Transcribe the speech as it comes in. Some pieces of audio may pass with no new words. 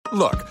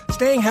Look,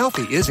 staying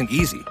healthy isn't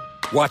easy.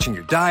 Watching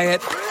your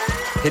diet,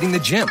 hitting the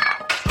gym,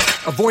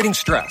 avoiding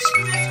stress.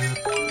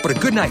 But a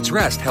good night's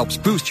rest helps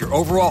boost your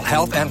overall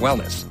health and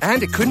wellness.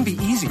 And it couldn't be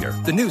easier.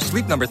 The new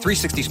Sleep Number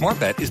 360 Smart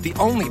Bed is the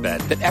only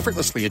bed that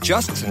effortlessly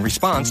adjusts and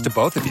responds to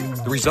both of you.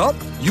 The result?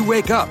 You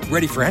wake up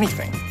ready for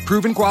anything.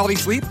 Proven quality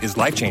sleep is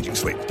life-changing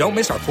sleep. Don't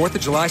miss our 4th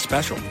of July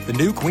special. The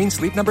new Queen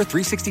Sleep Number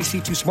 360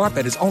 C2 Smart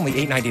Bed is only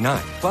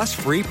 $8.99. Plus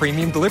free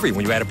premium delivery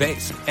when you add a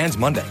base. Ends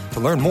Monday. To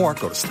learn more,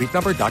 go to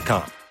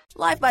sleepnumber.com.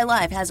 Live by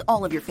Live has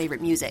all of your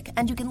favorite music,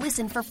 and you can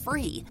listen for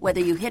free.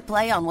 Whether you hit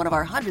play on one of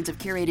our hundreds of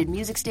curated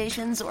music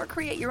stations or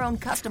create your own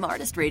custom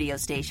artist radio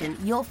station,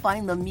 you'll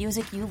find the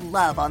music you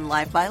love on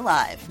Live by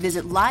Live.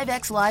 Visit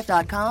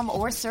livexlive.com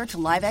or search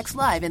LiveX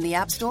Live in the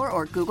App Store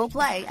or Google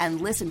Play and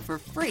listen for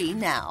free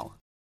now.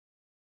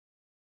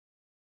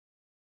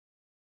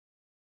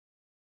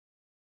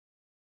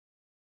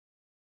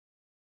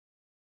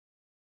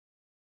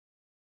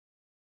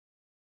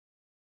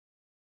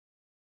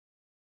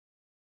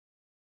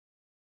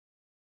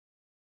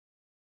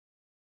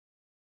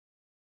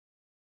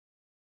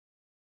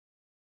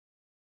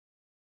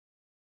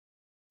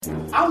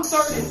 I'm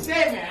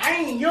 37. I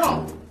ain't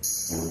young.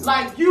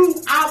 Like you,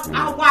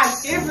 I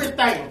watch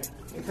everything.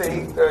 He said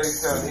he's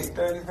 37. He's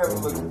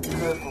 37 looking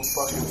good for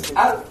fucking shit.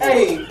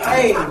 Hey.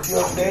 You're a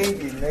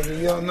baby, nigga.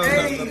 You don't know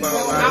nothing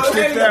about life.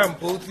 Sit down,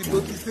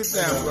 Boosie.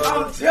 Sit down, bro.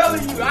 I'm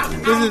telling you.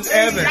 This is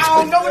Evan.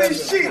 Y'all know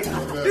this shit.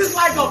 This is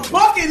like a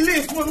bucket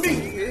list for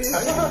me.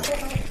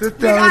 Sit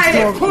down I had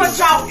and to talk.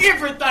 punch out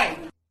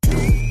everything.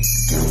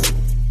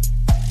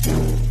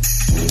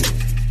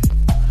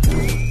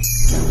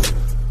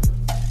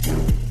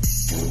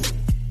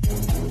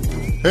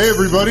 Hey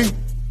everybody,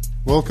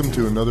 welcome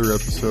to another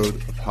episode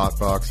of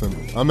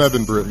Hotboxin. I'm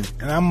Evan Britton.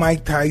 And I'm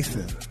Mike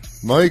Tyson.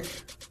 Mike,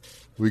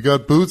 we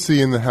got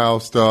Boosie in the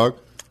house, dog.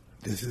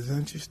 This is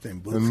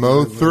interesting. Boosie And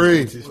Mo is a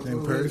 3.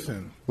 Interesting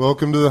person.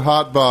 Welcome to the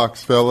Hot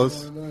Box,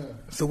 fellas.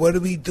 So what are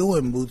we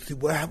doing, Boosie?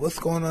 What's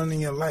going on in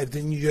your life?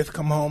 Didn't you just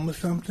come home or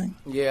something?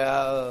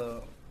 Yeah,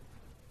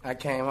 I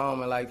came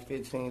home at like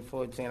 15,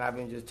 14. I've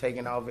been just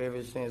taking off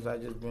ever since. I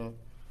just been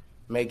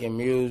making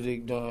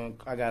music,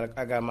 I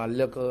got my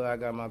liquor, I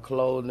got my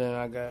clothing,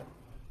 I got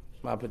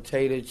my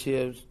potato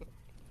chips.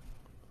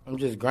 I'm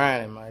just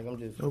grinding, Mike. No,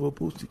 but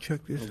Boosie,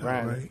 check this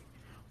out, right?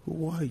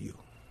 Who are you?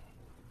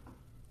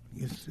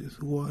 Yes,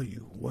 who are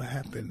you? What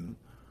happened?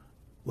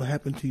 What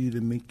happened to you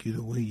to make you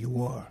the way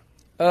you are?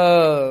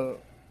 I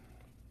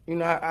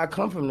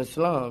come from the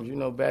slums,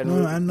 bad.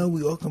 No, I know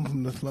we all come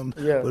from the slums.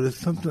 Yeah. But it's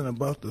something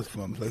about the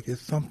slums. Like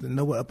it's something.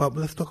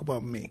 Let's talk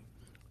about me.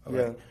 All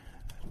right?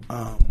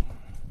 Yeah.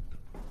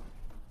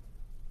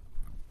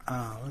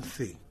 Let's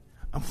see.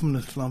 I'm from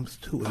the slums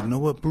too. You know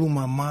what blew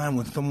my mind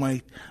when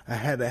I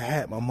had a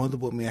hat. My mother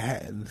bought me a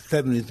hat in the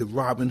 70s. The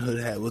Robin Hood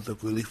hat was a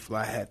really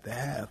fly hat to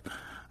have.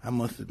 I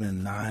must have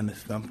been 9 or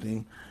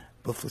something.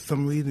 But for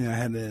some reason, I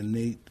had an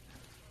innate,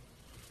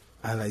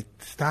 I like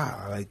style.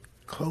 I like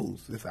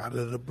clothes. It's out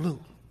of the blue.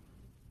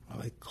 I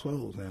like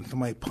clothes. And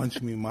somebody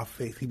punched me in my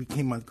face. He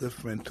became my good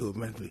friend too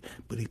eventually.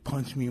 But he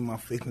punched me in my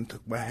face and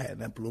took my hat.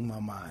 That blew my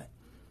mind.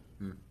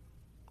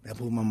 That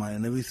blew my mind.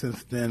 And ever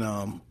since then,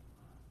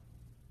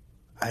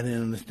 I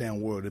didn't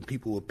understand world, and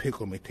people would pick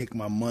on me, take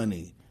my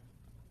money.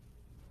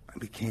 I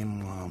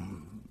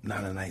became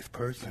not a nice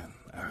person.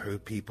 I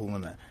hurt people,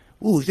 and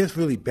it's just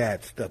really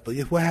bad stuff. But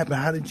what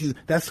happened?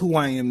 That's who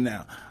I am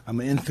now.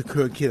 I'm an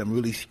insecure kid. I'm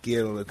really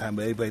scared all the time,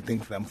 but everybody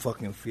thinks that I'm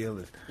fucking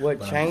fearless.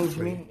 What changed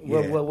me?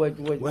 Yeah. What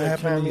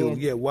happened to you?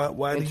 Me Yeah,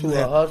 why do you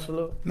into a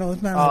hustler? No,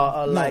 it's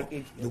not.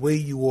 The way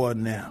you are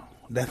now.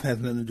 That has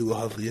nothing to do with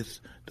hustle.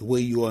 It's the way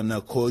you are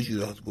now caused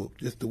you to hustle.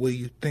 Just the way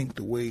you think,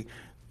 the way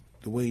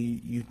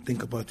you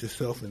think about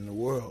yourself in the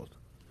world.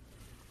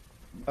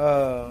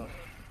 I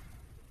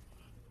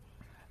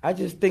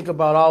just think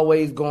about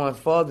always going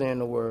further in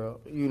the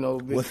world,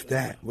 What's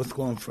that? What's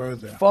going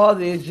further?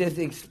 Further is just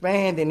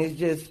expanding.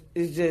 It's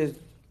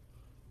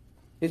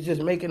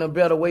just making a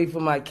better way for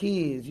my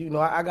kids.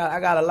 I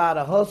got a lot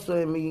of hustle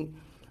in me.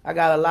 I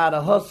got a lot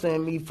of hustle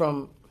in me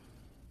from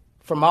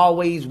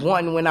always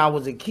wanting when I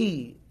was a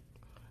kid.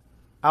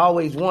 I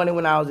always wanted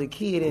when I was a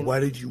kid. And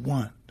why did you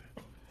want?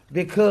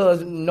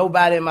 Because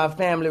nobody in my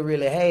family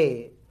really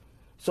had.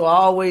 So I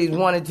always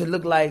wanted to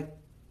look like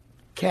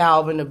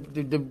Calvin,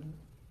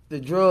 the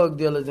drug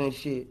dealers and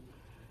shit.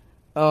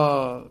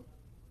 And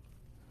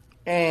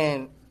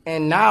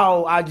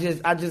now I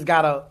just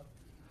got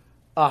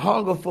a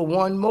hunger for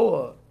one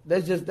more.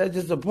 That's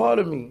just a part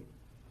of me.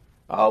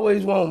 I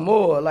always want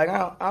more. Like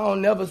I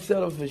don't never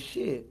settle for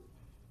shit.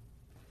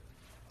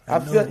 I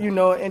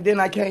feel, and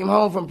then I came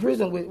home from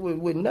prison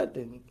with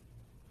nothing.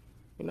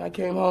 I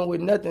came home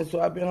with nothing, so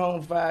I've been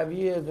home 5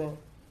 years, and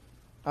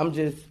I'm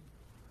just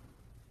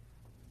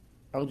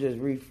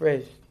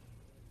refreshed.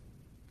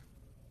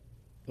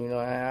 And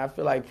I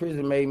feel like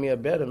prison made me a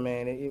better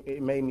man.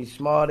 It made me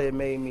smarter. It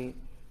made me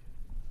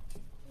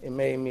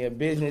a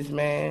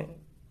businessman.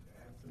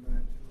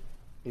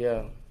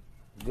 Yeah,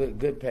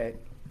 good pack.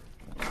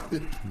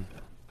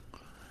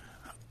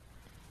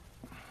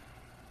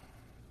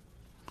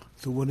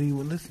 So what do you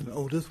listen?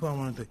 Oh, this is what I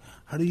want to say.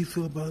 How do you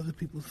feel about other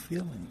people's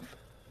feelings?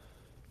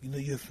 You know,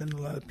 you offend a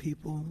lot of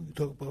people. You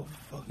talk about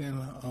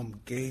fucking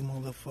gay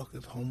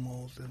motherfuckers,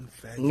 homos, and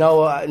faggots.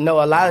 No.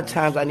 A lot of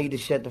times I need to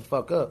shut the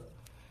fuck up.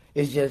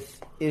 It's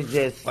just.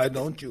 Why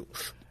don't you?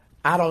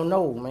 I don't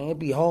know, man. It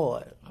be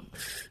hard.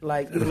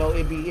 Like, you know,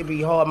 it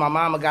be hard. My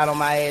mama got on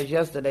my ass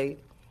yesterday,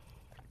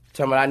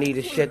 telling me I need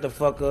to shut the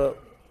fuck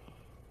up.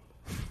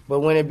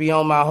 But when it be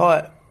on my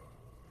heart,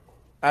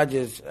 I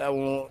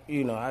won't.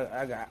 You know,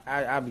 I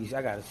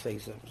gotta say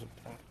something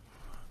sometimes.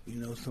 You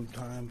know,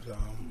 sometimes.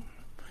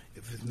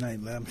 If it's nice,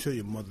 I'm sure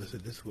your mother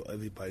said this is what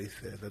everybody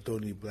says. I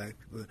told any black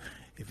people,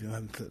 if you don't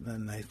have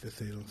nothing nice to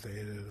say, don't say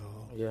it at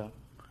all. Yeah.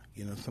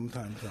 You know,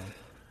 sometimes,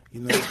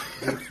 you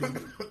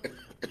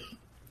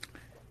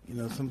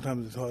know,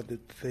 sometimes it's hard to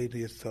say to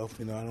yourself,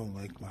 you know, I don't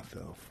like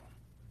myself,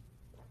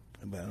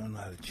 but I don't know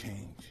how to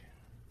change.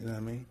 You know what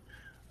I mean?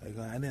 Like,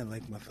 I didn't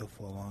like myself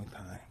for a long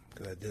time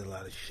because I did a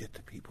lot of shit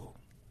to people.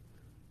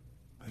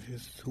 That's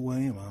just who I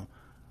am.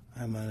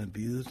 I'm an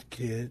abused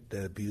kid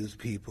that abused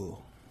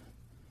people.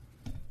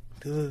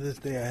 Till this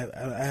day,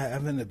 I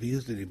haven't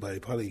abused anybody,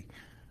 probably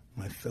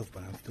myself,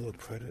 but I'm still a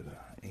predator,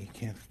 and you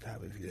can't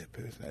stop if you're that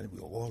person.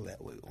 We're all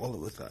that way. All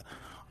of us are,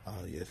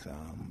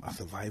 our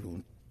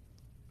survival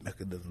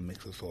mechanism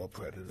makes us all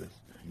predators.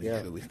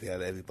 Make sure we stay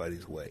out of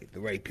everybody's way, the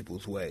right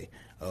people's way,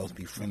 or else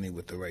be friendly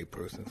with the right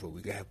person so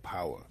we can have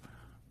power.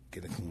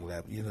 Get a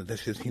collab. You know,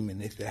 that's just human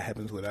nature. That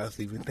happens without us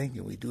even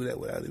thinking. We do that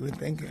without even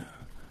thinking.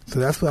 So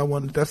that's what I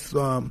wanted.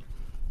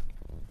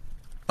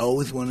 I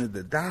always wanted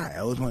to die. I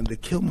always wanted to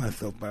kill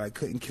myself, but I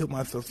couldn't kill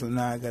myself, so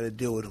now I got to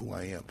deal with who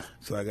I am.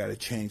 So I got to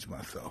change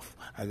myself.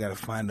 I got to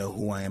find out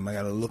who I am. I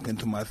got to look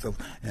into myself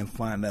and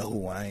find out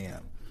who I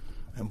am.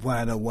 And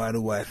find out why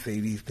do I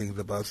say these things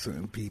about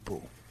certain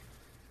people.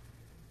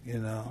 You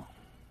know?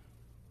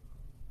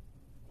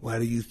 Why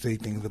do you say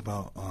things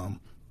about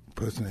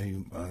person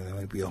that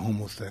might be a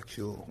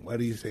homosexual? Why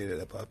do you say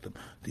that about them?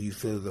 Do you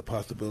feel there's a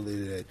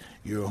possibility that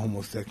you're a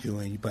homosexual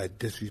and you by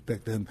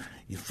disrespect them,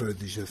 you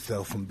further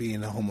yourself from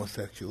being a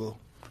homosexual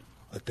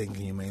or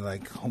thinking you may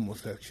like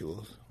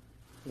homosexuals?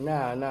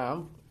 Nah,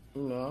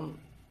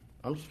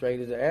 I'm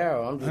straight as an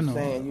arrow. I'm just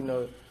saying, you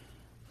know.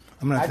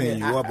 I'm not saying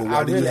you are, but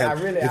why do you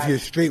have? If you're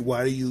straight,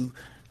 why do you?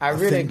 I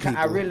really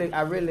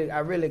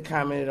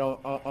commented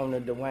on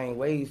the Dwayne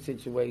Wade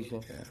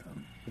situation. Yeah.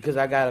 Because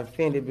I got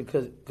offended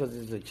because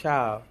it's a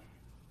child.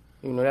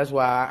 You know, that's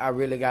why I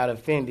really got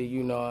offended,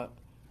 you know.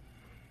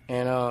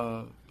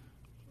 And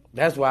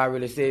that's why I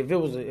really said if it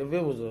was a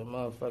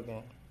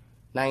motherfucking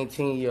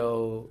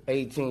 19-year-old,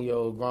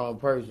 18-year-old grown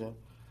person,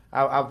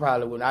 I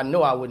probably wouldn't. I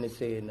know I wouldn't have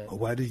said nothing.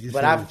 Why did you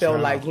but say I felt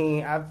like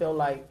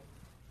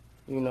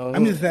you know.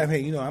 I'm just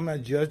saying, you know, I'm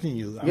not judging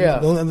you.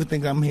 Don't ever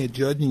think I'm here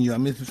judging you.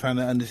 I'm just trying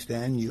to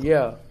understand you.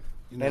 Yeah.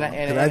 You know,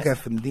 because I got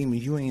some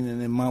demons. You ain't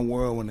in my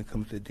world when it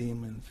comes to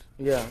demons.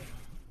 Yeah.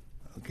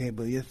 Okay,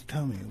 but just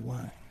tell me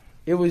why.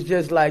 It was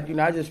just like, you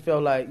know, I just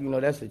felt like, you know,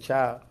 that's a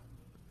child.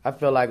 I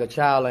feel like a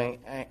child ain't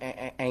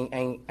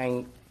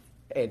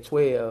at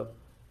 12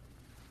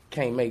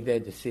 can't make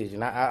that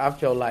decision. I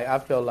felt like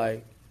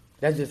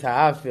that's just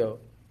how I felt,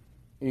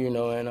 you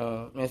know.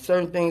 And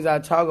certain things I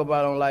talk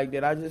about on like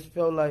that, I just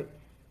felt like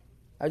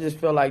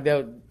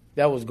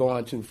that was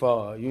going too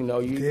far. You know,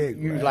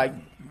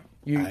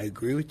 I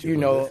agree with you. You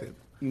know,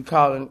 you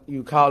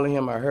calling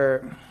him or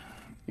her,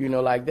 you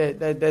know, like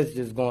that's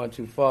just going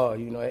too far.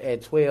 You know,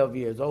 at 12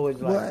 years old,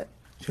 it's like what?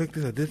 Check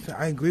this out.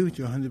 I agree with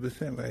you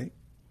 100%, right?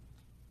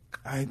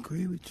 I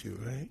agree with you,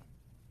 right?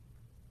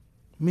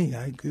 Me,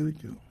 I agree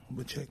with you.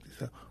 But check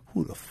this out.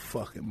 Who the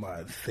fuck am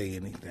I to say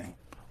anything?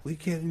 We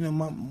can't, you know,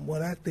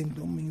 what I think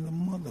don't mean a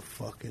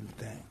motherfucking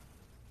thing.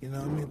 You know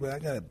what I mean? But I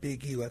got a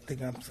big ego. I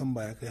think I'm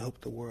somebody that can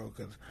help the world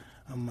because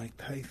I'm Mike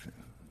Tyson.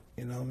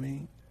 You know what I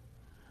mean?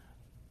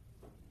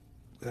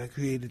 I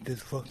created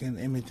this fucking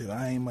image of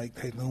I ain't Mike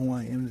Tyson, who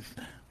I am.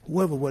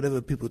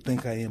 Whatever people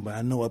think I am, but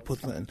I know I put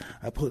some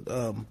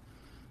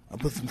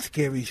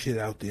scary shit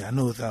out there. I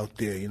know it's out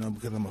there, you know,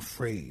 because I'm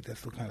afraid.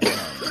 That's what kind of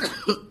guy,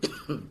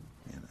 you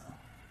know.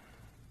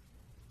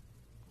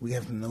 We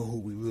have to know who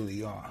we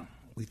really are.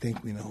 We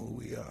think we know who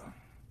we are.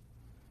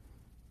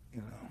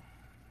 You know.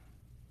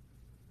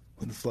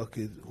 Who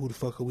the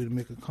fuck are we to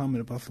make a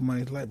comment about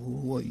somebody's life?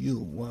 Who are you?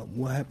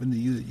 What happened to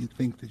you that you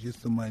think that you're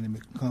somebody to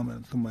make a comment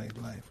on somebody's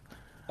life?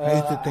 I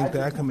used to think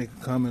that I can make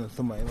a comment on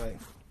somebody's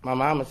life. My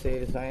mama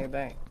said the same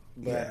thing.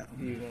 But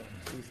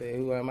she said,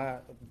 who am I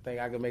to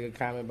think I can make a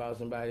comment about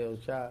somebody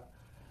else's child?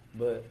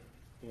 But,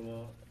 you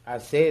know, I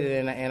said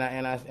it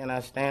and I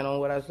stand on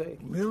what I say.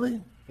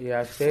 Really?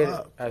 Yeah, I said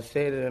it. I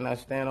said it and I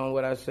stand on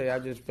what I say. I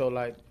just feel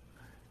like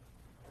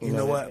you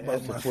know what?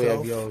 That's a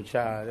 12-year-old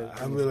child.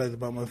 I realize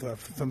about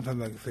myself,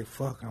 sometimes I can say,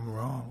 fuck, I'm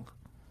wrong.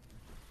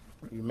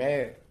 You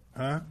married?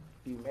 Huh?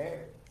 You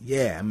married?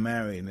 Yeah, I'm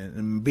married.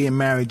 And being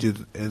married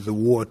is a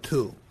war,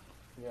 too.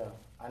 Yeah,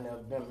 I never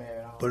been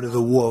married. But it's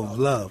a war of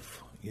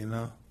love, you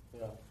know?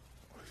 Yeah.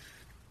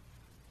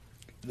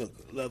 Look,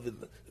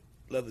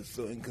 love is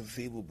so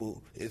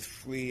inconceivable. It's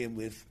free and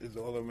it's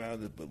all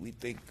around us, but we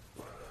think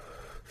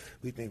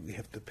we think we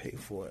have to pay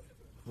for it.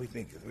 We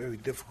think it's very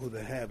difficult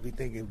to have. We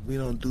think if we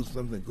don't do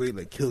something great,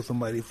 like kill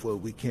somebody for it,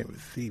 we can't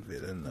receive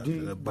it and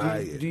buy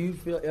it. Do you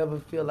ever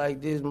feel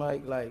like this,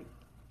 Mike? Like,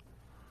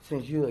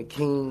 since you're a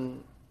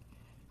king,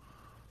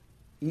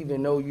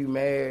 even though you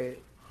married,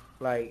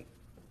 like,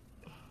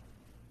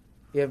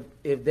 if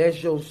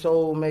that's your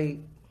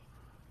soulmate,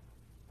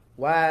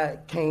 why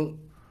can't,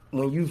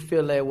 when you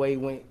feel that way,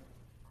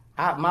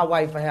 my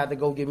wife, I have to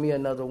go get me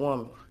another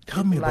woman.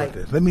 Tell me about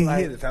this. Let me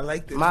hear this. I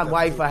like this. My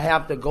wife, I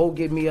have to go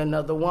get me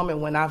another woman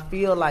when I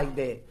feel like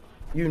that.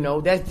 You know,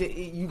 that's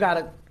you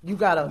gotta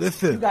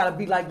Listen. You gotta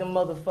be like them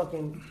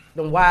motherfucking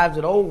them wives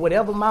that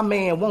whatever my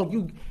man want,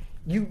 you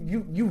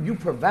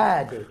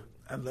provide it.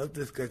 I love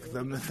this guy because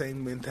I'm the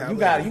same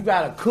mentality. You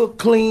gotta cook,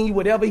 clean,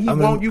 whatever he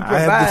want, you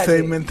provide. I have the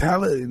same it.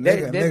 mentality,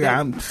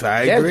 nigga.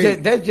 I agree.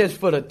 That's just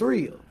for the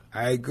thrill.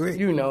 I agree.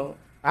 You know.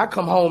 I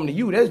come home to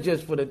you, that's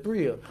just for the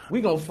thrill.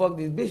 We gonna fuck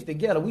this bitch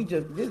together.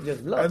 This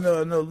just love. I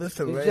know,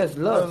 listen, it's right? Just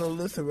love. No,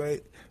 listen,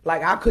 right?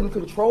 Like, I couldn't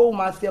control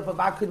myself if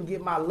I couldn't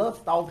get my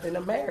lust off in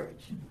a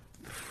marriage.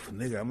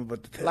 Nigga, I'm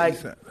about to tell you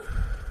something.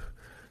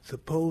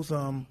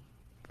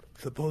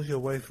 Suppose your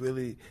wife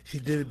really, she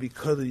did it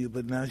because of you,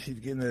 but now she's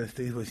getting at a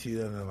stage where she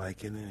doesn't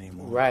like it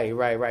anymore. Right.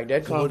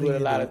 That comes with a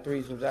lot of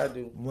threesomes I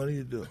do. What do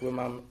you do? With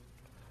my,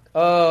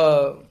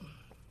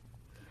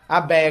 I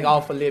bag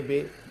off a little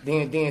bit,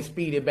 then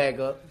speed it back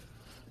up.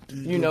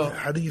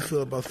 How do you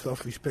feel about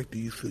self-respect? Do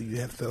you feel you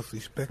have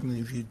self-respect? And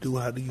if you do,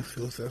 how do you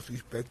feel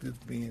self-respect is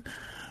being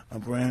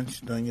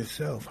branched on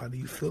yourself? How do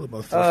you feel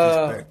about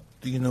self-respect?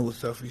 Do you know what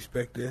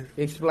self-respect is?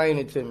 Explain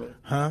it to me.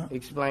 Huh?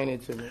 Explain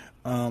it to me.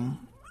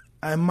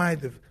 I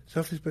might have.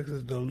 Self-respect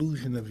is the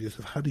illusion of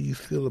yourself. How do you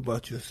feel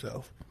about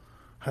yourself?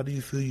 How do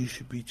you feel you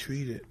should be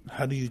treated?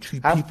 How do you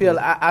treat people?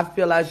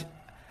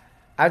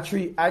 I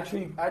treat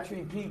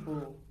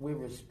people with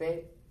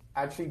respect.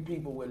 I treat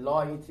people with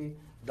loyalty.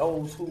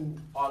 Those who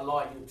are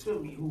loyal to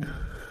me, who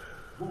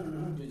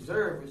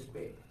deserve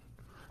respect.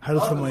 How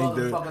does somebody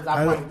do?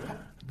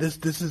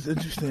 This is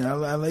interesting.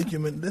 I like you.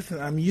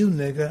 Listen, I'm you,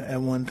 nigga. At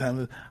one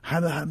time,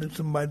 how did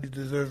somebody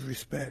deserve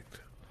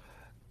respect?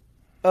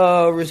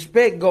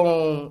 Respect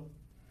gone.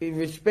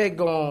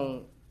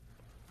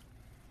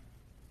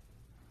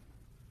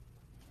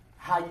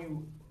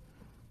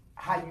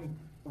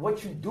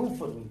 What you do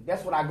for me.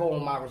 That's what I go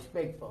on my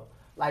respect for.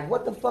 Like,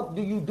 what the fuck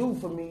do you do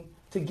for me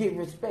to get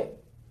respect?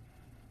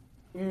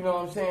 You know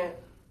what I'm saying?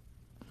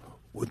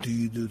 What do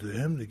you do to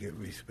him to get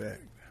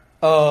respect?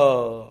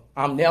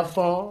 I'm there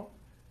for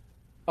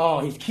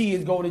him. His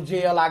kids go to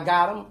jail, I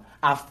got him.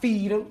 I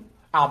feed him.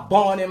 I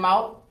bond him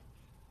out.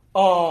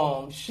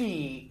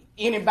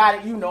 Anybody,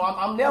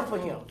 I'm there for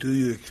him. Do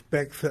you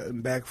expect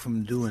something back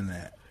from doing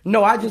that?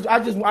 No, I just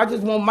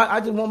want my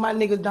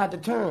niggas not to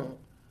turn.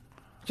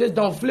 Just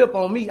don't flip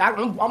on me.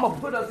 I'm gonna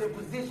put us in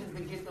positions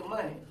to get the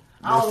money.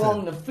 I don't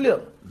want them to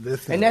flip.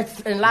 And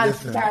a lot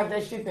of times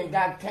that shit came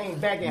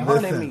back and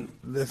hunted me.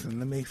 Listen,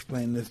 let me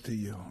explain this to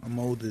you. I'm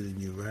older than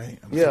you, right?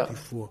 I'm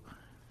 54.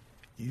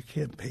 You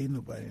can't pay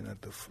nobody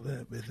not to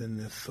flip. It's in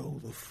their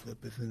soul to flip.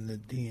 It's in their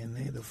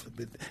DNA to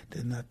flip.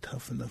 They're not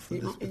tough enough for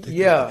this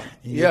particular.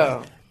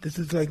 Yeah. This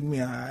is like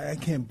me. I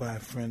can't buy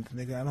friends,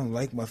 nigga. I don't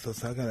like myself,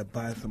 so I gotta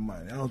buy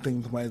somebody. I don't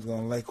think somebody's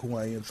gonna like who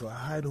I am, so I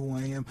hide who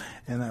I am,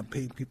 and I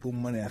pay people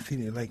money. I see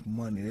they like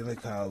money. They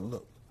like how I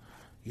look.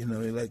 They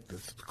like the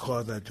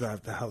cars I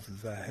drive, the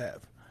houses I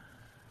have.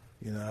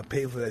 I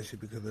pay for that shit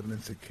because I'm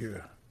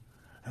insecure.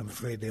 I'm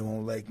afraid they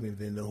won't like me if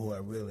they know who I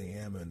really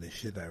am and the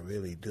shit I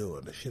really do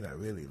or the shit I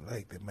really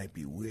like that might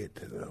be weird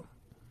to them.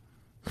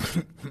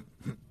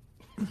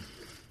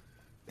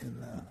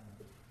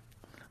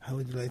 How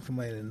would you like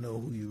somebody to know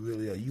who you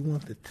really are? You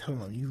want to tell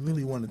them. You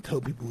really want to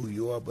tell people who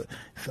you are, but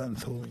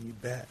something's holding you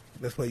back.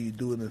 That's why you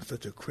do it in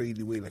such a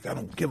crazy way. Like, I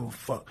don't give a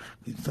fuck.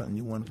 It's something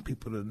you want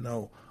people to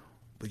know,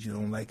 but you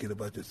don't like it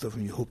about yourself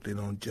and you hope they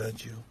don't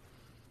judge you.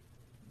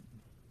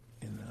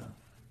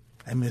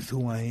 I miss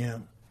who I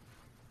am.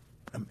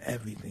 I'm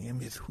everything. I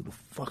miss who the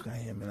fuck I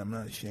am, and I'm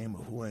not ashamed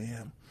of who I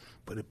am.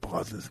 But it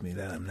bothers me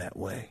that I'm that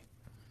way.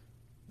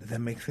 Does that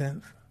make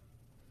sense?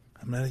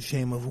 I'm not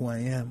ashamed of who I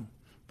am,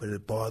 but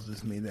it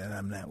bothers me that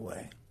I'm that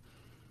way.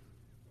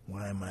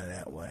 Why am I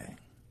that way?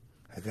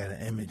 I got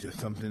an image of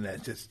something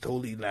that's just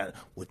totally not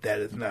what that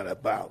is not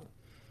about.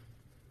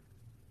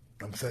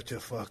 I'm such a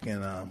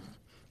fucking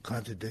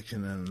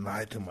contradiction and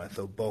lie to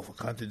myself, both a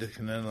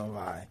contradiction and a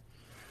lie.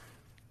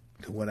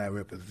 To what I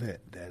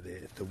represent, that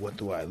is. To what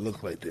do I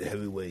look like, the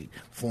heavyweight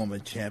former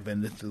champion.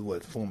 This is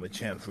what former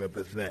champs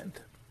represent.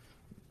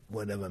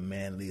 Whatever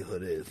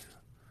manlyhood is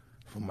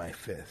for my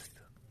fist.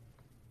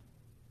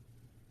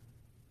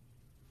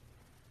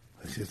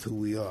 That's just who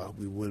we are.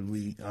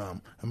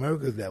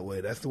 America's that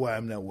way. That's why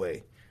I'm that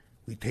way.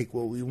 We take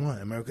what we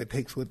want. America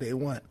takes what they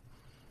want.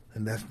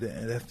 And that's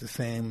the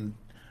same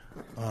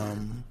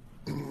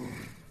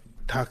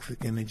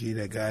toxic energy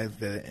that guys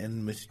that are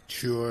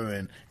immature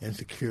and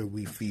insecure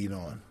we feed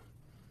on.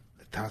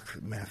 The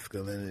toxic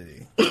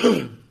masculinity.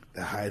 To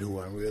hide who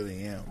I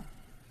really am.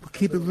 But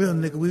keep it real,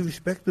 nigga. We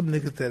respect them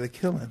niggas that are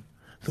killing.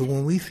 So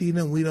when we see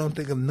them, we don't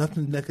think of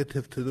nothing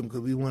negative to them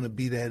because we want to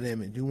be that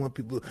image. We want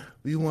people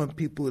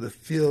to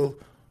feel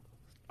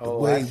the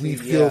way we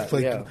feel,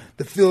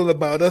 to feel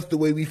about us the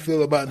way we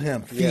feel about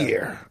him.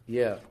 Fear.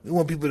 Yeah. We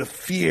want people to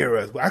fear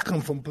us. I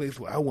come from a place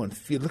where I want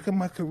fear. Look at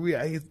my career.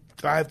 I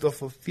thrived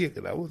off of fear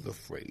because I was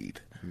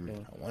afraid. Yeah.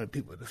 I wanted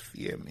people to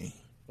fear me.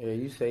 Yeah,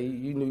 you say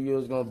you knew you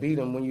was gonna beat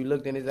him when you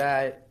looked in his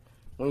eye.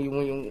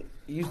 When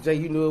you say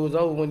you knew it was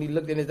over when he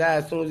looked in his eye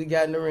as soon as he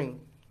got in the ring.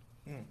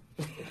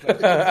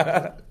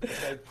 I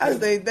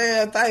say,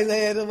 damn, Tyson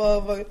had the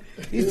motherfucker.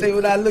 He say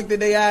when I looked in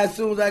their eye as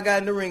soon as I got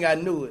in the ring, I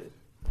knew it.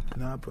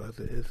 Nah,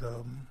 brother, it's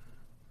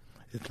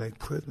like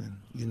prison.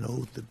 You know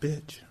who's the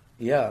bitch.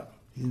 Yeah.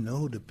 You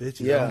know the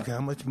bitch. Yeah. I don't care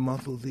how much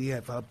muscles he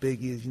have, how big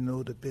he is. You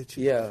know the bitch.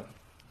 Yeah.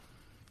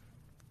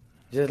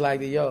 Just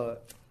like the yard.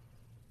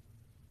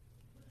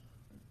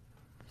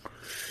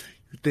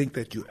 You think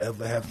that you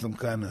ever have some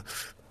kind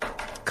of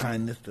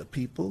kindness to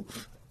people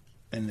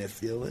and their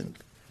feelings?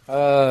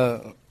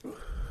 Can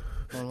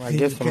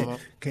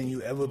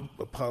you ever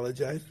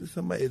apologize to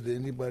somebody? Is there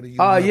anybody you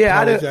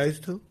apologize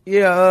to?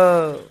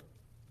 Yeah,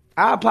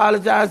 I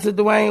apologize to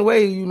Dwayne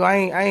Wade. You know,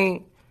 I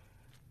ain't.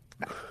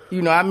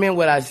 You know, I meant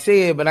what I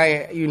said, but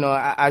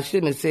I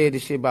shouldn't have said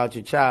this shit about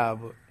your child.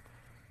 But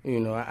you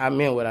know, I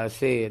meant what I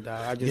said.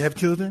 Dog. You have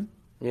children?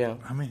 Yeah.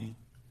 How many?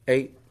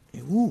 8.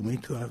 Ooh, me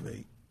too. I have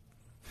 8.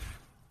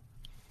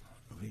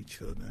 8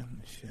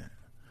 children. Shit.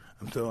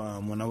 I'm so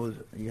when I was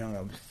young,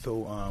 I was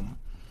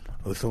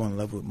so in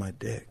love with my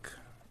dick,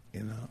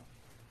 you know.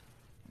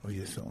 Oh,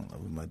 you're so in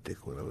love with my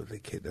dick when I was a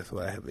kid. That's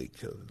why I have 8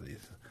 children.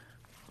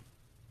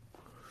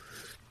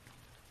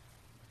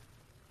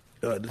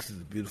 Oh, this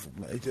is a beautiful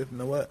blunt. It's just, you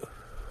know what?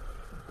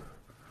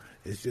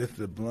 It's just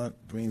the blunt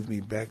brings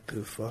me back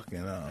to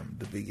fucking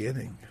the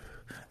beginning.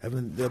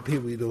 There are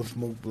people who don't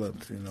smoke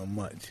blunts, you know,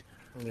 much.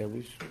 Yeah,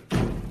 we should.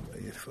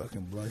 This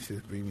fucking blunt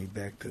just bring me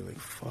back to like,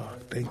 fuck,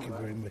 thank you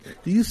very much.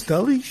 Do you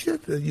sell these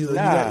shit? Are you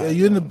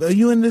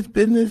in this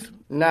business?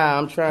 Nah,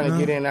 I'm trying to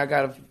get in. I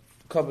got a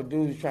couple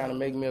dudes trying to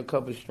make me a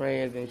couple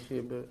strands and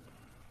shit, but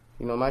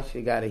you know, my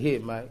shit got a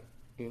hit, Mike.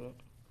 You know.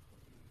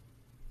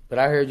 But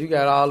I heard you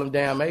got all them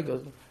damn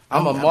acres.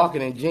 I'm a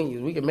marketing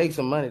genius. We can make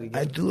some money together.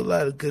 I do a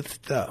lot of good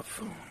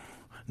stuff.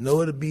 Know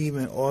what would be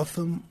even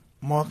awesome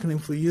marketing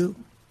for you?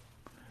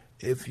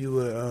 If you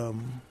were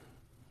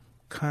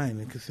kind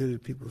and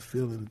considered people's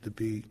feelings to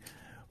be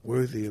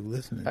worthy of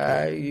listening. All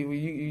right,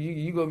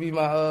 you gonna be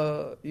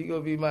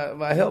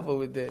my helper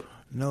with that.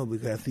 No,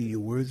 because I think you're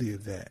worthy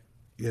of that.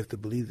 You have to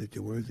believe that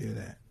you're worthy of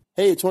that.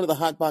 Hey, it's one of the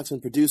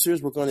Hotboxin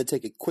producers. We're going to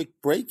take a quick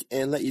break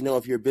and let you know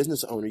if you're a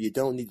business owner, you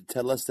don't need to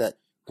tell us that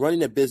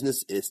running a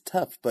business is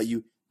tough, but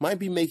you might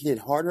be making it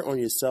harder on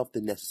yourself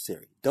than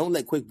necessary. Don't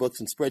let QuickBooks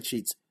and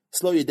spreadsheets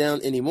slow you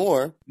down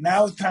anymore.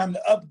 Now it's time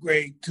to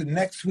upgrade to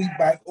NetSuite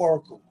by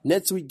Oracle.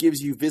 NetSuite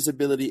gives you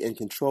visibility and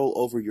control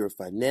over your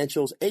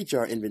financials,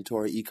 HR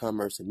inventory,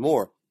 e-commerce, and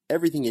more.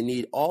 Everything you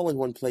need all in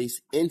one place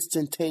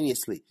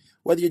instantaneously.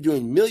 Whether you're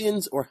doing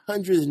millions or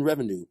hundreds in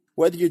revenue,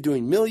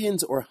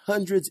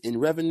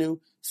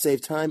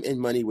 save time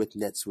and money with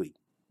NetSuite.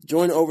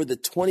 Join over the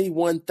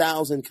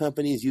 21,000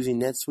 companies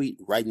using NetSuite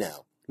right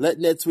now. Let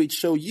NetSuite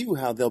show you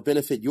how they'll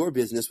benefit your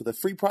business with a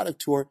free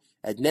product tour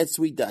at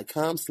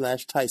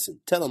netsuite.com/Tyson.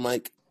 Tell them,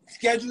 Mike.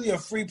 Schedule your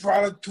free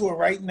product tour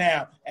right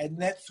now at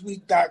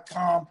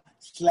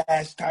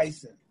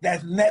netsuite.com/Tyson.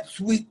 That's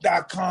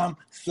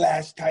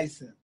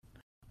netsuite.com/Tyson.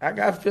 I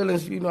got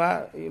feelings,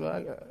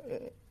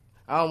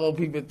 I don't want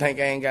people to think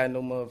I ain't got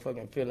no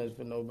motherfucking feelings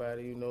for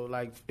nobody,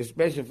 like,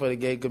 especially for the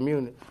gay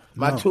community.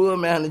 My tour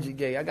manager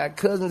gay. I got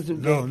cousins who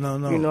gay.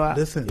 No.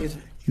 Listen,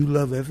 you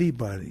love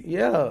everybody.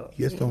 Yeah.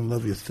 You just don't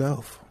love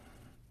yourself.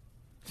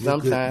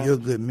 Sometimes. You're a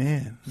good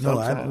man. No,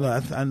 I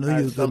know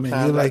you're a good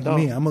man. You're like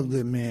me. I'm a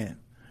good man.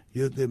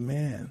 You're a good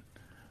man.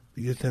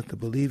 You just have to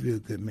believe you're a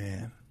good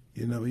man.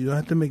 You don't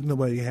have to make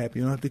nobody happy.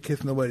 You don't have to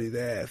kiss nobody's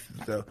ass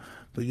and stuff.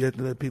 But you have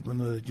to let people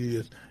know that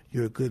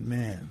you're a good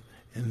man.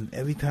 And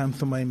every time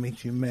somebody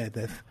makes you mad,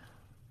 that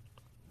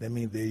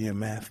means they're your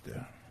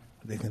master.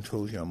 They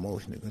control your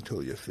emotion. They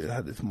control your feel.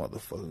 How this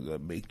motherfucker gonna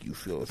make you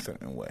feel a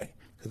certain way?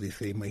 Because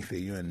they might say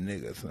you're a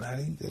nigga. So how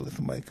you gonna let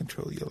somebody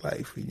control your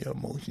life and your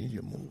emotions,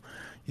 your mood?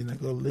 You're not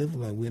gonna live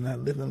long. We're not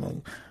living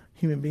long.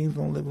 Human beings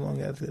don't live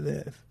long after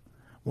this.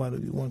 Why do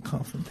we want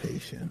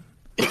confrontation?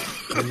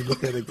 When you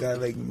look at a guy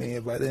like me,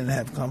 if I didn't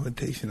have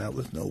confrontation, I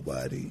was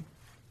nobody.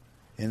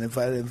 And if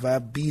I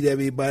beat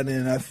everybody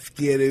and I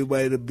scared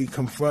everybody to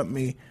confront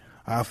me,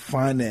 I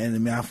find the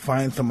enemy. I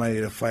find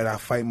somebody to fight. I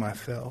fight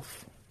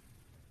myself.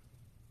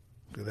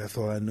 Because that's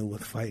all I knew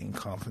was fighting,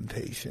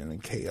 confrontation,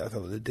 and chaos. I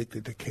was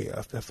addicted to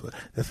chaos. That's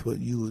what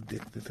you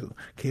addicted to.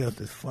 Chaos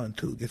is fun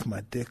too. It gets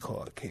my dick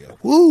hard. Chaos.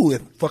 Woo!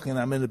 If fucking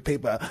I'm in the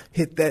paper, I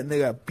hit that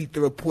nigga. I beat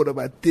the reporter.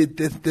 I did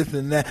this,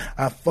 and that.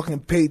 I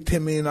fucking paid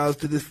 $10 million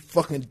to this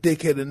fucking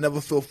dickhead that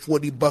never saw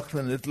 $40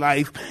 in his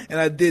life. And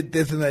I did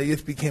this, and I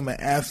just became an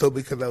asshole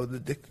because I was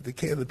addicted to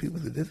chaos. And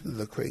people said, "This is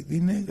a crazy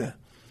nigga."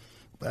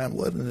 But I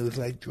wasn't. It was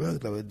like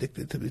drugs. I was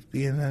addicted to just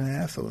being an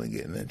asshole and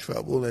getting in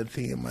trouble and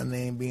seeing my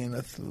name being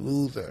a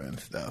loser and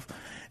stuff.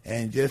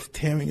 And just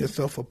tearing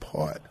yourself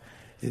apart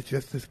is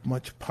just as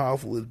much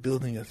powerful as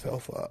building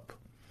yourself up.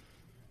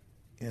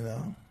 You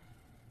know?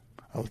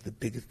 I was the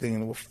biggest thing in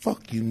the world.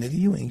 Fuck you, nigga.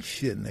 You ain't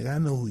shit, nigga. I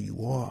know who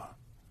you are.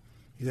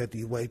 You got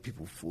these white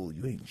people fooled.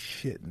 You ain't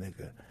shit,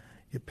 nigga.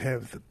 Your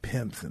parents are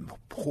pimps and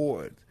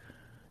whores.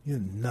 You're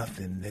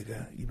nothing,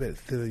 nigga. You better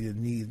sit on your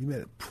knees. You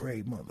better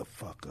pray,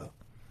 motherfucker.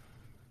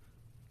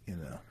 You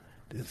know,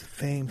 this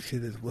same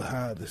shit is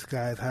how the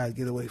sky is high.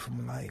 Get away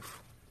from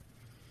life.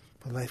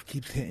 But life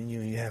keeps hitting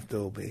you and you have to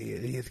obey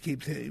it. It just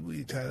keeps hitting you.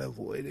 You try to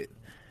avoid it.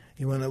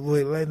 You want to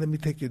avoid life? Let me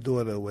take your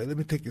daughter away. Let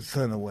me take your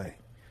son away.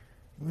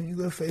 When you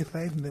go to face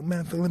life,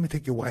 man, so let me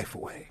take your wife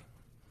away.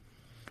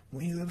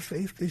 When you go to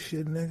face this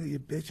shit, nigga, you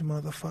bitch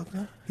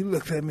motherfucker. He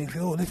looks at me and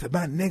says, oh, this is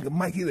my nigga,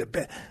 Mike, he's the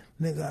best.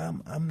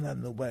 Nigga, I'm not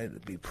nobody to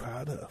be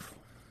proud of.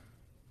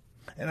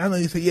 And I know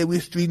you say, yeah, we're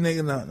street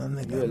nigga. No,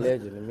 nigga. You're a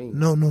legend to me.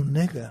 No,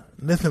 nigga.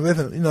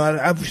 Listen. You know,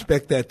 I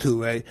respect that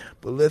too, right?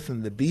 But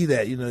listen, to be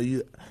that, you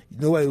know,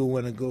 nobody would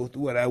want to go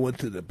through what I went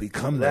to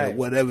become that,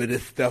 whatever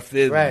this stuff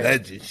is,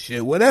 legend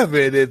shit, whatever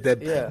it is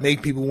that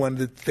make people want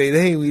to say,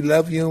 hey, we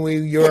love you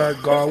and you're our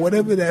God,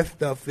 whatever that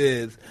stuff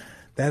is,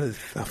 that is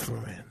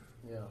suffering.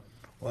 Yeah.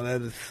 Well,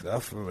 that is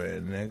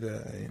suffering,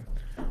 nigga.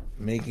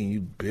 Making you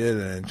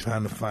bitter and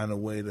trying to find a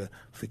way to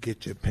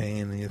forget your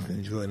pain and just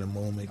enjoy the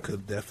moment because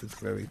death is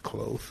very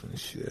close and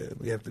shit.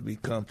 We have to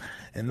become,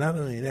 and not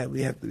only that,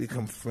 we have to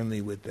become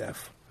friendly with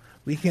death.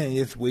 We can't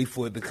just wait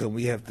for it to come.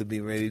 We have to be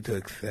ready to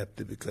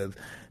accept it because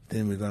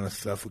then we're going to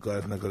suffer.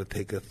 God's not going to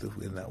take us if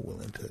we're not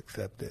willing to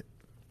accept it.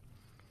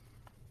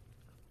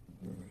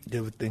 You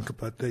ever think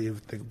about that? You ever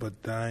think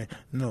about dying?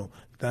 No,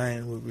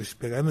 dying with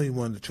respect. I know you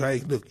wanted to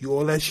try. Look,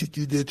 all that shit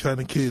you did trying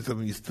to kill yourself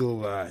and you're still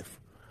alive.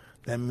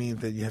 That means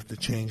that you have to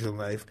change your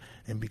life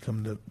and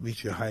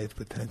reach your highest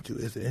potential.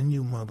 It's in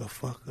you,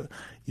 motherfucker.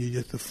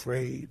 You're just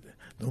afraid.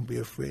 Don't be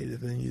afraid.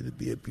 It's in you to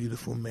be a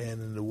beautiful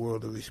man in the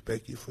world to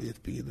respect you for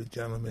just being a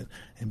gentleman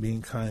and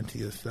being kind to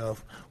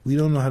yourself. We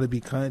don't know how to be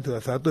kind to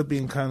us. I thought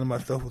being kind to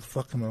myself was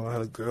fucking a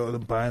lot of girls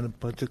and buying a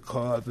bunch of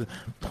cars and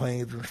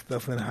planes and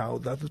stuff in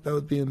houses. I thought that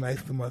was being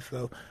nice to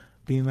myself.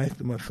 Being nice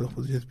to myself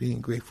was just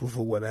being grateful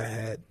for what I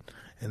had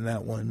and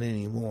not wanting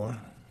anymore.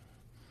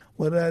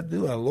 What did I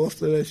do? I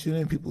lost all that shit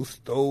and people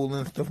stole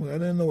and stuff. I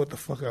didn't know what the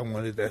fuck I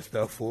wanted that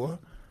stuff for.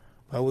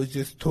 I was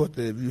just taught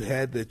that if you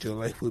had that, your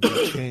life would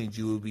be changed.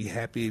 You would be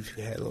happy if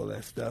you had all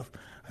that stuff.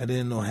 I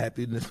didn't know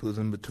happiness was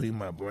in between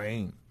my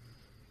brain.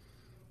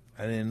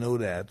 I didn't know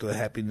that. I thought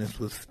happiness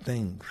was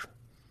things.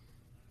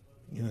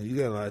 You know, you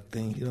got a lot of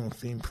things. You don't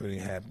seem pretty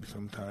happy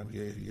sometimes.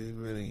 You're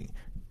really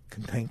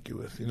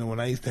cantankerous. You know,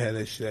 when I used to have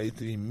that shit, I used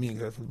to be mean.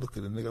 I used to look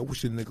at a nigga. I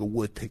wish a nigga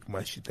would take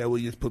my shit. That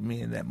would just put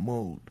me in that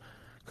mode.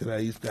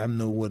 Because I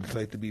know what it's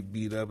like to be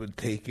beat up and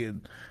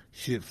taken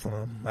shit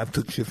from. I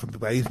took shit from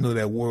people. I used to know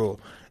that world.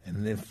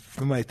 And if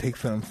somebody takes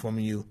something from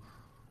you,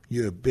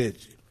 you're a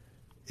bitch.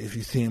 If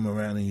you see him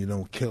around and you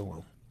don't kill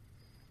him.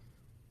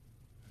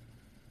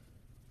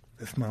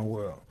 That's my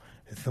world.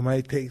 If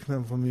somebody takes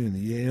something from you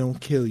and they don't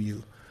kill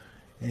you,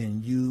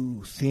 and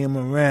you see him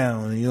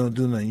around and you don't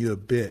do nothing, you're a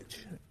bitch.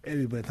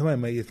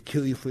 Somebody might just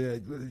kill you for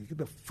that. Get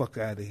the fuck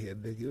out of here,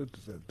 nigga. You don't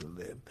deserve to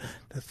live.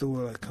 That's the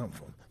world I come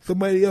from.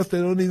 Somebody else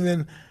that don't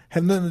even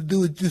have nothing to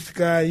do with this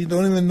guy, you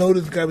don't even know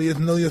this guy, but you just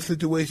know your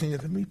situation. You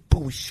say, me,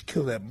 boom, we should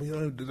kill that. You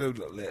don't even deserve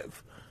to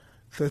live.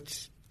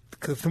 Because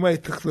somebody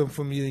took something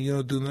from you and you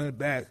don't do nothing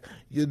back,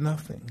 you're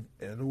nothing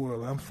in the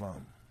world I'm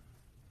from.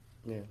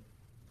 Yeah.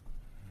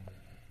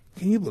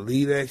 Can you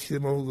believe that shit?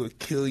 I'm going to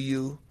kill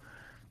you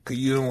because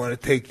you don't want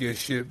to take your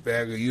shit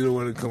back or you don't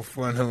want to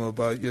confront him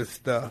about your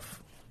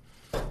stuff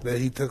that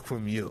he took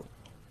from you.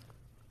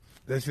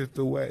 That's just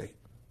the way.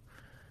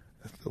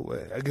 That's the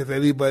way. I guess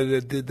everybody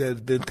that did that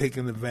has been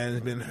taken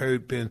advantage, been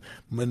hurt, been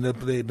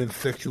manipulated, been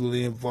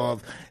sexually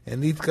involved.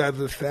 And these guys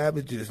are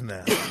savages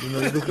now. You know,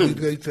 look at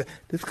these guys.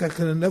 This guy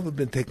could have never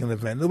been taken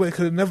advantage. Nobody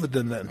could have never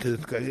done nothing to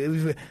this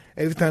guy.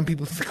 Every time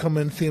people come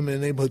in and see him in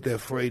the neighborhood, they're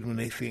afraid when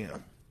they see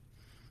him.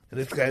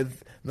 And this guy, you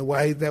know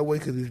why he's that way?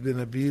 Because he's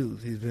been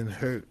abused. He's been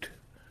hurt.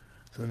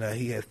 So now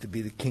he has to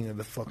be the king of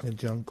the fucking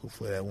jungle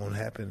for that won't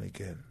happen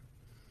again.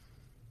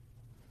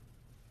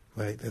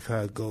 Right? That's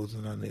how it goes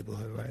in our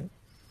neighborhood, right?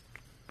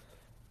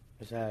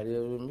 That's how it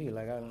is with me.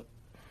 Like, I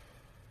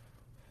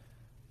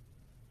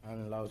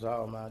done lost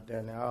all my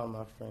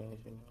friends,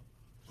 you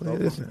know.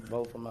 Listen.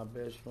 Both of my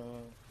best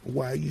friends.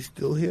 Why are you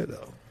still here,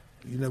 though?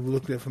 You never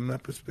looked at it from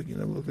that perspective. You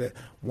never looked at,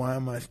 why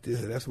am I still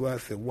here? That's why I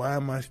said, why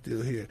am I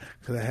still here?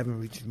 Because I haven't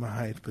reached my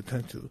highest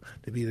potential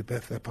to be the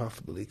best I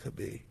possibly could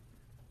be.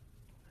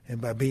 And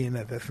by being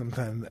that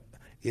sometimes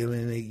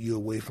alienate you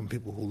away from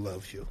people who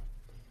love you.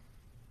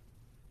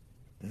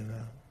 You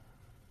know?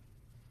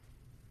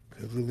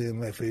 Because really in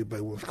life,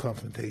 everybody wants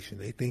confrontation.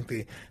 They think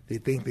they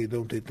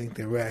don't. They think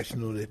they're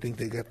rational. They think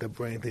they got the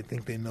brain. They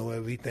think they know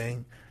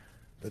everything.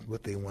 But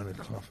what they want is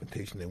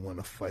confrontation. They want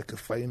to fight.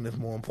 Because fighting is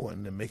more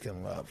important than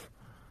making love.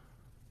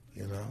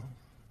 You know?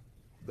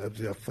 That's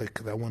just fight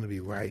because I want to be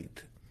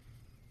right.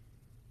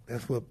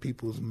 That's what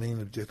people's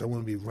main objective. I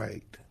want to be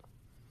right.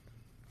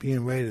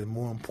 Being right is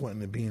more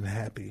important than being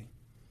happy.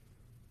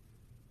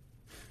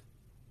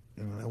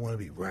 You know, I want to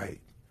be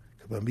right.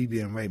 Because by me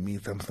being right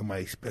means I'm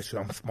somebody special.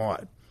 I'm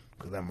smart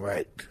because I'm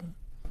right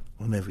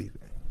on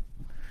everything.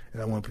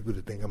 And I want people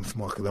to think I'm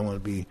smart because I want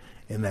to be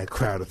in that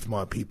crowd of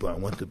smart people. I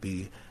want to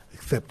be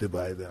accepted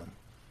by them.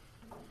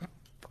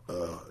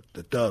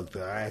 The thugs,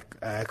 I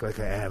act like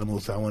an animal,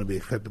 so I want to be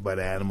accepted by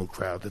the animal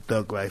crowd, the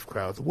thug life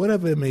crowd,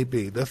 whatever it may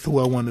be. That's who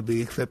I want to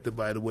be, accepted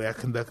by the way I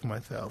conduct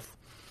myself.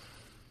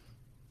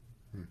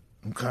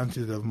 I'm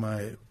conscious of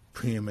my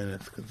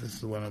preeminence because this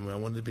is what I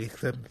want to be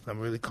accepted. I'm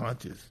really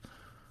conscious,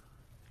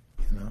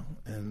 you know,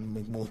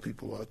 and most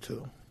people are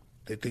too.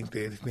 They think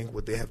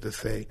what they have to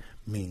say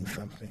means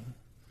something.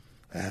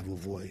 I have a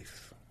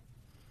voice,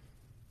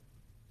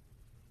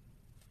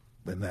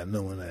 but not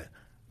knowing that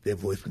their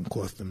voice can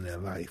cost them their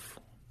life.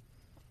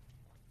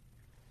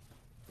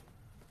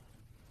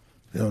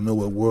 They don't know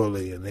what world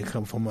they're in. They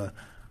come from a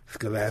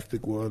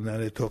scholastic world. Now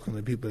they're talking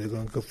to people. They're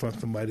going to confront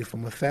somebody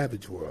from a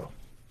savage world.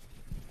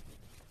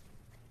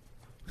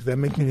 Does that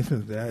make any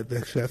sense?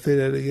 Should I say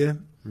that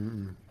again?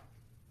 Mm-mm.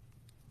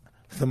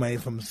 Somebody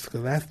from the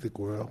scholastic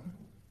world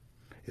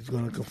is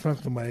going to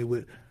confront somebody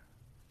with,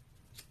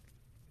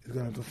 is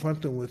going to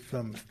confront them with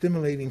some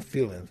stimulating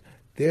feelings,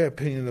 their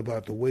opinion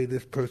about the way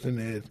this person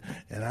is,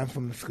 and I'm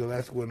from the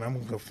scholastic world, and I'm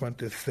going to confront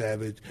this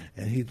savage,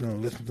 and he's going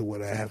to listen to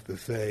what I have to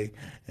say,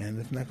 and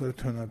it's not going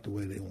to turn out the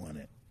way they want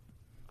it.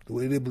 The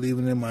way they believe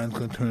in their mind is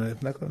going to turn out,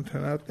 it's not going to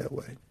turn out that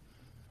way.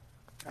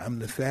 I'm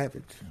the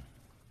savage.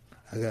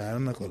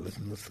 I'm not going to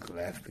listen to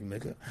scholastic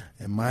nigga.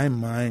 In my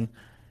mind,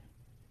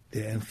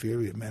 they're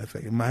inferior. Matter of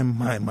fact, in my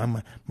mind,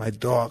 my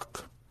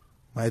dark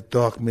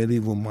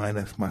medieval mind,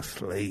 that's my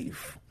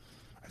slave.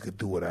 I could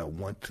do what I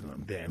want to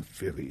them. They're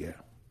inferior.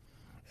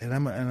 And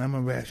I'm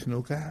a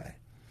rational guy.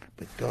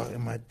 But dark,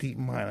 in my deep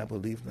mind, I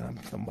believe that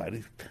I'm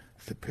somebody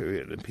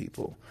superior to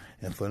people.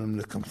 And for them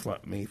to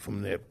confront me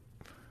from their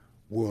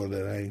world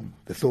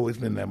that's always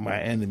been my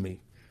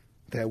enemy.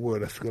 That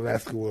world, the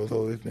scholastic world, has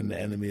always been the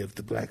enemy of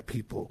the black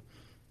people.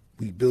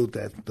 We built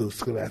those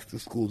scholastic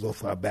schools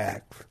off our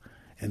backs.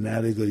 And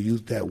now they're going to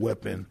use that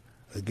weapon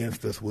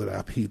against us with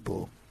our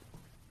people.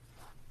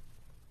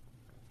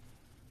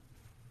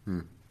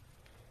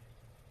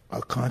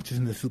 Our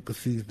consciousness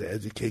supersedes the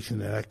education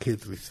that our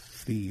kids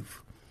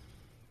receive.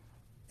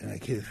 And our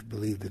kids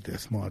believe that they're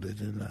smarter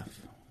than us.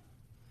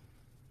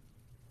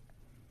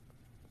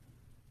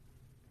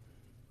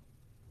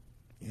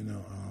 You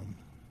know,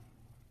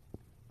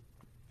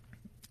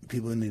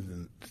 people need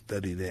to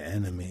study their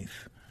enemies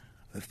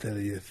instead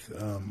of just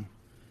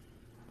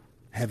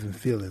having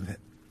feelings,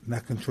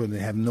 not controlling,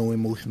 have no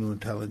emotional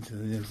intelligence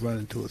and just run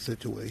into a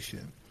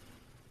situation.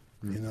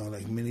 You know,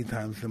 like many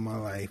times in my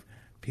life,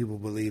 people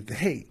believe that,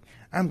 hey,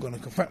 I'm going to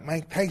confront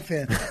Mike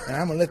Tyson and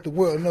I'm going to let the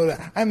world know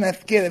that I'm not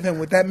scared of him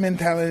with that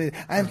mentality.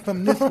 I'm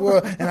from this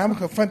world and I'm going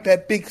to confront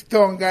that big,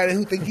 strong guy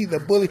who thinks he's a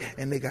bully.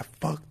 And they got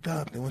fucked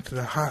up. They went to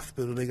the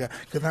hospital.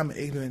 Because I'm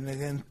ignorant,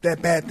 nigga. And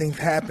that bad things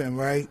happen,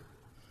 right?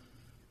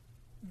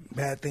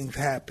 Bad things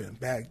happen.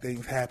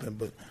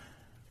 But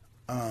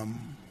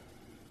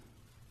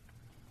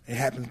it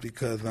happens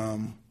because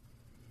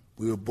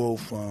we were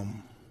both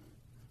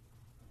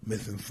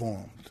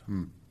misinformed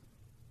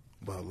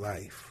about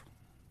life.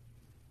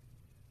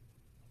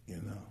 You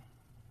know.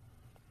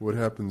 What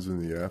happens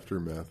in the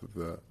aftermath of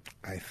that?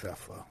 I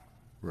suffer.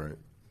 Right.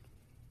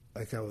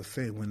 Like I was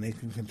saying, when they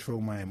can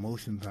control my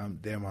emotions,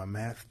 they're my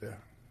master.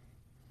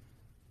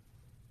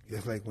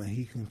 Just like when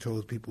he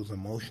controls people's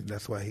emotions,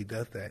 that's why he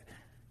does that.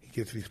 He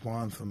gets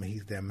response from me.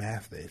 He's their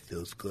master. It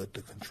feels good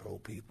to control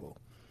people.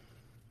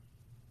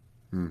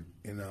 You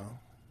know?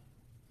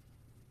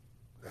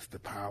 That's the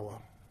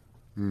power.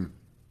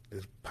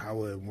 There's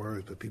power in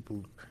words, but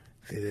people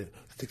say that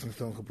sticks and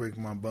stones can break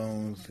my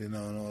bones, you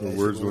know, and all that. The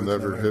words will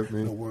never hit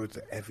me. The words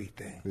are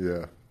everything.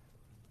 Yeah.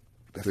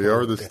 They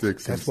are the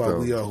sticks and stones. That's why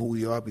we are who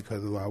we are,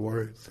 because of our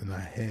words in our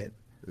head.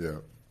 Yeah.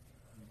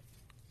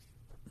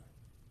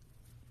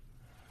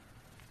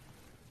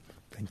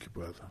 Thank you,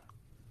 brother.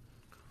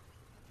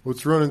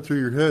 What's running through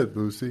your head,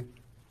 Boosie?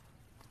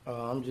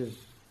 I'm just,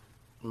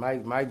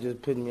 Mike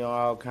just putting me on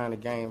all kind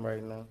of game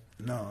right now.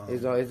 No.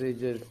 It's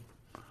just,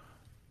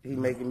 he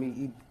making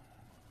me,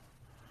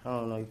 I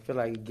don't know, he feel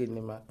like he getting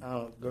in my,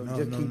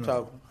 keep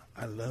talking.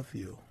 I love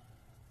you.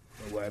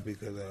 Why?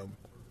 Because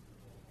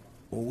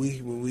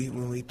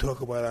when we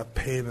talk about our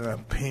pain and our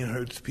pain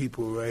hurts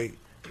people, right?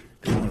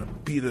 They want to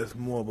beat us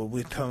more, but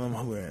we tell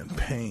them we're in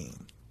pain.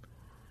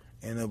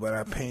 But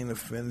our pain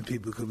offends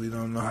people because we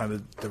don't know how to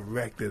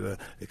direct it or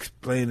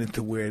explain it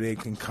to where they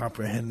can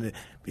comprehend it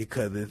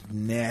because it's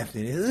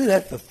nasty.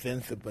 That's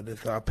offensive, but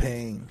it's our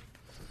pain.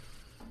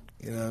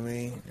 You know what I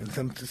mean? And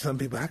some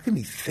people, how can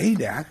he say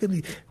that? How can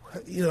he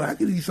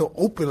be so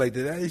open like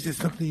that? That is just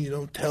something you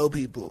don't tell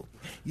people.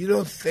 You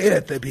don't say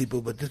that to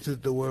people, but this is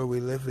the world we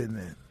live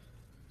in.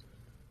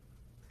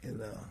 You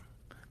know,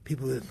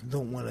 people that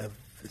don't want to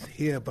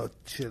hear about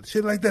shit.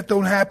 Shit like that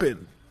don't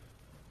happen.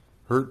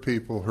 Hurt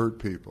people.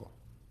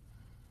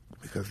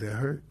 Because they're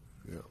hurt.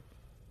 Yeah.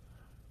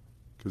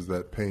 Because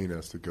that pain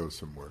has to go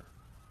somewhere.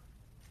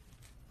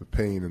 The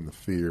pain and the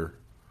fear.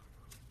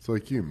 It's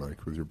like you,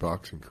 Mike, with your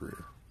boxing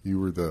career.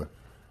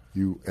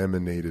 You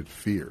emanated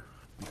fear.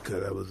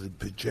 Because I was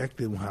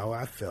projecting how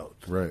I felt.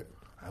 Right.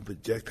 I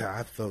project how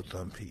I felt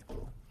on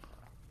people.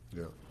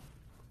 Yeah.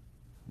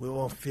 We're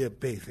all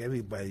fear-based.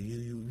 Everybody,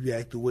 you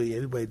act the way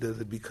everybody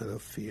does it because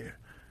of fear.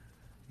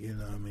 You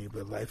know what I mean?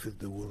 But life is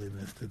the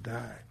willingness to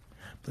die.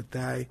 But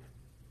die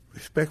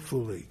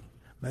respectfully.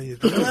 Now you're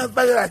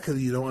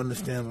because you don't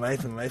understand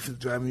life, and life is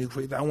driving you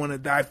crazy. I want to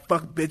die.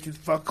 Fuck bitches.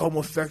 Fuck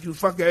homosexuals.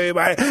 Fuck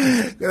everybody.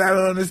 Because I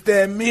don't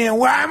understand me, and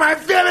why am I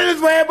feeling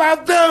this way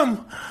about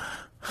them?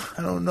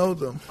 I don't know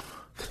them.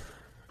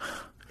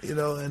 You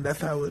know, and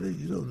that's how it is.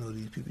 You don't know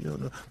these people. You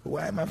don't know. But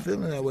why am I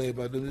feeling that way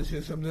about them? It's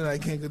just something that I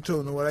can't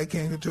control. Know what I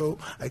can't control?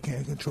 I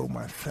can't control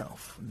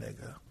myself,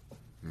 nigga.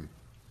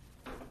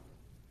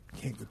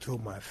 Can't control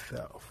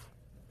myself.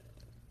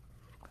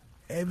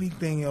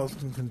 Everything else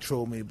can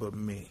control me but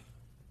me.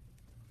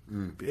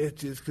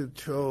 Bitches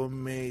control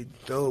me,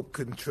 dope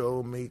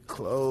control me,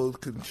 clothes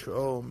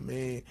control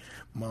me,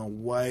 my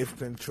wife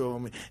control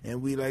me,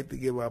 and we like to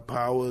give our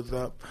powers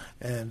up,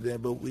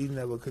 but we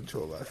never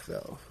control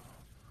ourselves.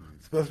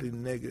 Especially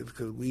niggas,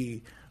 because we're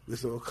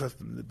so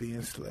accustomed to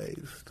being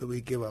slaves, so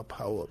we give our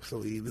power up.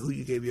 So either who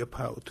you gave your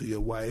power to,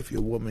 your wife,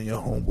 your woman,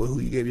 your homeboy,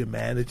 who you gave your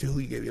manager, who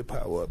you gave your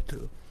power up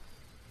to.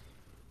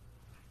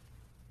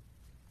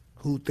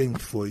 Who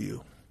thinks for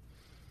you?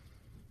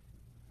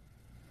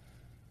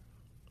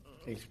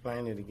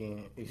 Explain it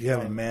again. You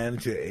have a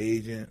manager,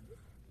 agent.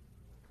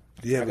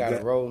 I got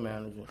a role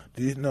manager.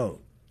 Do you know?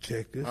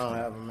 Check this. I don't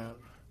have a manager.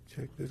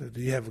 Check this out.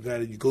 Do you have a guy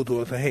that you go to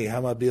and say, hey,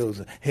 how my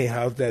bills? Hey,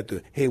 how's that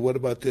doing? Hey, what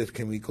about this?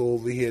 Can we go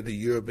over here to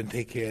Europe and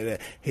take care of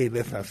that? Hey,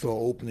 listen, I saw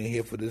an opening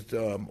here for this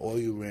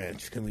oil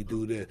ranch. Can we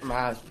do this?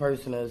 My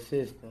personal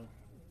assistant.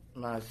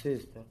 My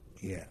assistant.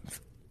 Yeah.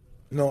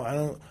 No, I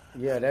don't.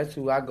 Yeah, that's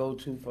who I go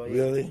to for.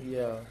 Really?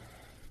 Yeah.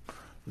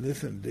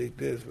 Listen, dig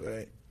this,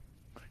 right?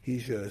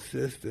 He's your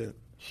assistant.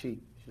 She's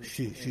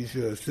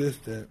your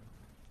assistant.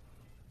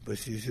 But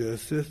she's your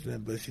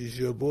assistant, but she's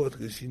your boss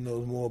because she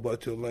knows more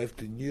about your life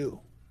than you.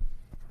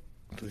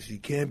 So she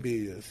can't be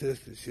your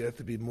assistant. She has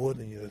to be more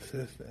than your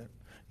assistant.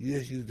 You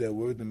just use that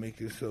word to make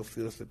yourself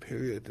feel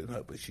superior than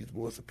her, but she's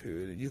more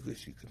superior than you because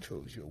she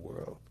controls your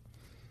world.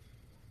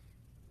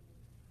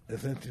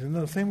 That's interesting.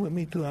 No, same with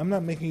me, too. I'm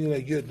not making you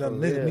like you're a dumb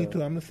nigga. Yeah. Me,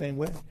 too. I'm the same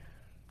way.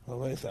 All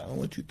right, so I don't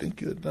want you to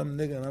think you're a dumb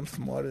nigga and I'm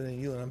smarter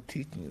than you and I'm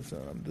teaching you, so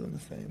I'm doing the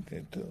same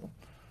thing, too.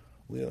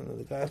 We don't know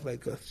the guys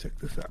like us. Check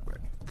this out, right?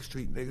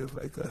 Street niggas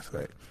like us,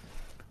 right?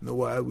 You know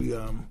why we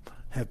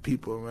have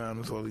people around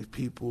us, all these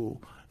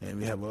people, and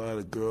we have a lot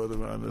of girls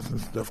around us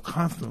and stuff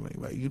constantly,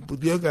 right?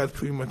 Your guys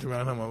pretty much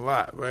around him a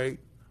lot, right?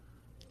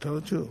 Tell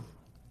the truth.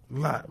 A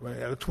lot,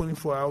 right? Out of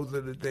 24 hours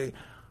of the day,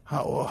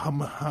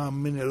 how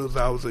many of those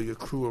hours are your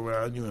crew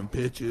around you in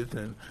pictures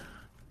and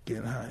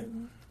getting high?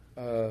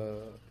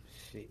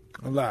 Shit.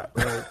 A lot,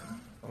 right?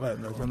 A lot.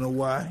 You know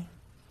why?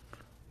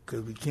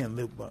 Because we can't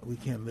live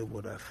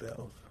with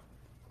ourselves.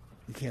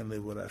 We can't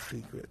live with our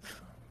secrets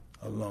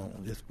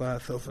alone. Just by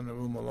ourselves in the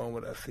room alone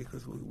with our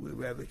secrets, we'd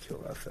rather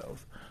kill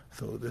ourselves.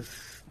 So this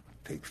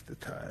takes the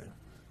time.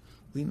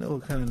 We know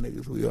what kind of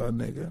niggas we are,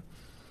 nigga.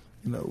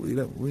 You know, we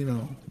know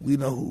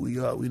who we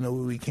are. We know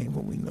where we came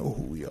from. We know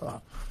who we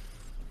are.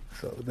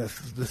 So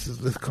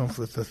this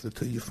comforts us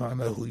until you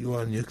find out who you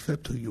are and you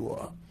accept who you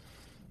are.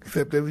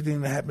 Accept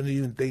everything that happened to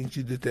you and things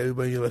you did to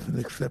everybody in your life and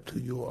accept who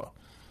you are.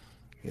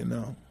 You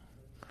know?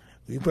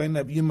 You might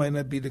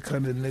not be the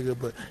kind of nigga,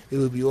 but it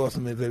would be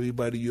awesome if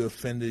everybody you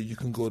offended, you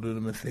can go to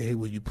them and say, hey,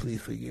 would you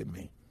please forgive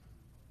me?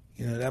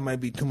 You know, that might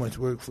be too much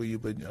work for you,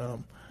 but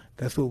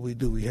that's what we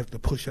do. We have to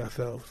push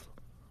ourselves.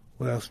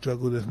 Without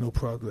struggle, there's no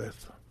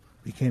progress.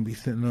 We can't be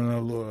sitting on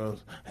our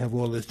laurels, have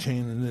all this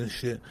chain and this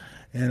shit.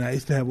 And I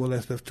used to have all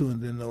that stuff too,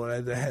 and then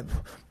I had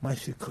my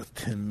shit cost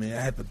 $10 million.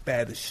 I had the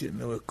baddest shit,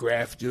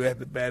 graft you, I had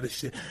the baddest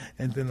shit.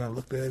 And then I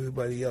looked at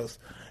everybody else,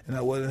 and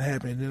I wasn't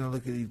happy. And then I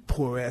look at these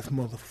poor ass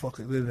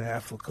motherfuckers in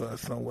Africa or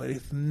somewhere.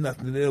 It's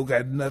nothing. They don't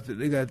got nothing.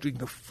 They got to drink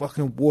the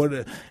fucking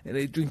water, and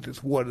they drink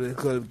this water. They're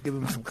going to give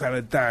them some kind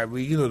of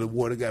diarrhea. You know the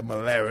water got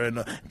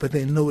malaria, but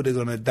they know they're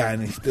going to die,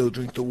 and they still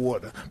drink the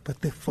water. But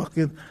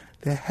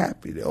they're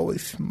happy. They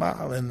always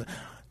smile, and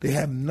they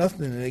have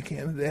nothing,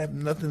 and they have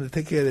nothing to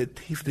take care of their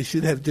teeth. They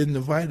should have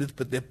gingivitis,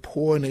 but they're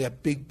poor and they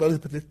got big bellies,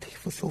 but their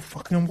teeth are so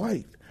fucking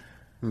white.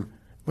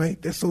 Right?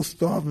 They're so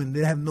starving.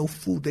 They have no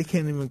food. They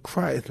can't even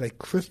cry. It's like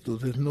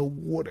crystals. There's no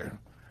water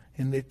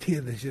in their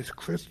tears. It's just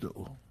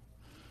crystal.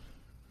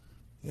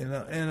 You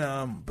know,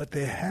 and but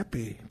they're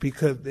happy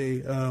because they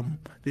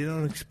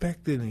don't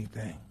expect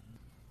anything.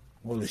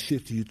 All the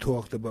shit you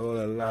talked about, all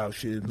that loud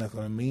shit is not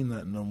gonna mean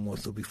nothing no more.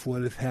 So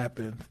before this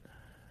happens,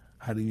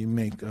 how do you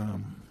make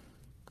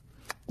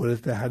what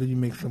is that? How do you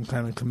make some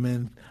kind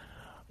of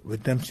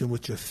redemption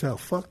with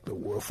yourself? Fuck the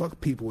world.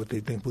 Fuck people, what they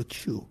think,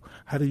 but you.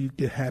 How do you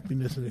get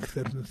happiness and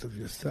acceptance of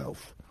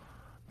yourself?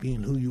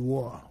 Being who you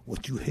are.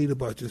 What you hate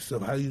about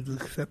yourself. How do you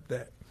accept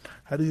that?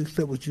 How do you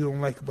accept what you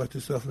don't like about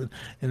yourself and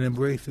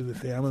embrace it and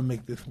say, I'm going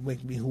to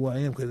make me who I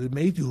am, because it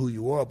made you who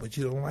you are, but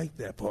you don't like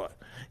that part.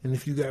 And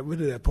if you got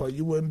rid of that part,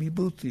 you wouldn't be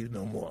Boosie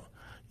no more.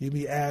 You'd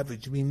be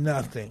average. You'd be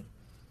nothing.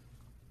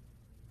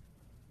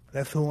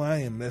 That's who I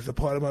am. That's a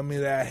part of me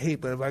that I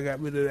hate, but if I got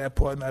rid of that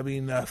part, I'd be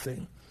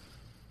nothing.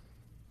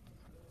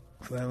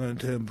 So I learned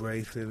to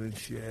embrace it and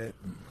shit.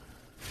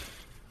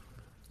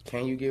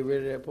 Can you get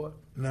rid of that part?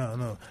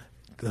 No.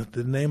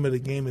 The name of the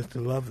game is to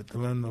love it, to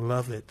learn to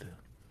love it.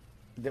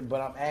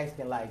 But I'm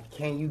asking, like,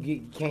 can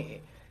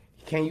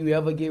you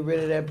ever get rid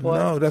of that part?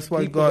 No, that's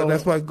why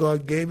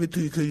God gave it to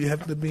you, because you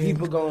have to be in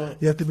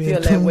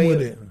tune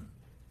with it.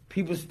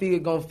 People still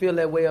gonna feel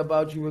that way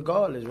about you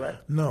regardless, right?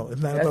 No,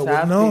 it's not That's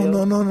about how I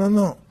feel.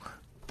 No.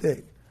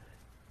 Dick,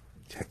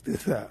 check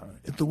this out.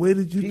 It's the way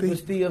that you people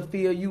think. Still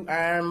feel you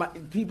iron.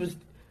 People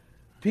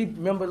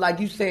remember, like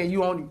you said,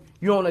 you on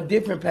a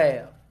different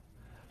path,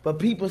 but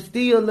people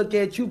still look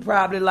at you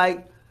probably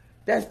like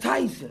that's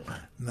Tyson.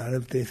 Not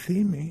if they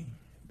see me.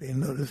 They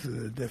know this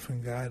is a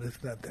different guy.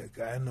 That's not that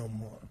guy no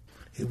more.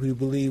 If we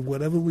believe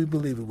whatever we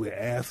believe, if we're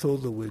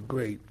assholes or we're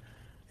great,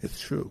 it's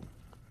true.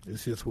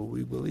 It's just what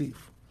we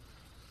believe.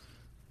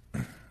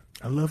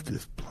 I love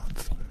this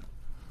blunt.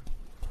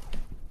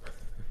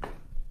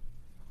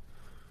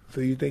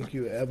 So you think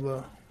you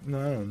ever... No,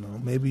 I don't know.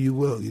 Maybe you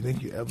will. You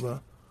think you ever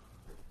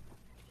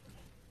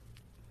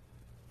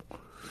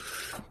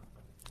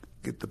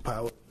get the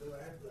power?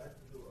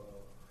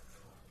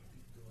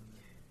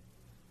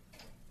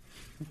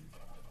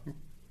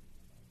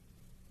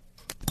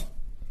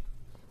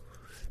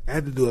 I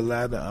had to do a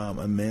lot of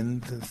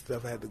amends and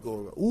stuff. I had to go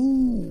around.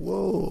 Ooh,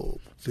 whoa.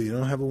 So you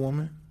don't have a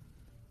woman?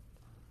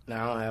 No,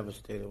 I don't have a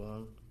steady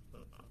woman.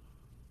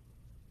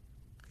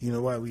 You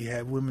know why we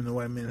have women and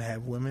why men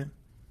have women?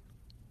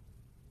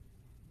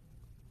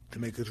 To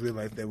make us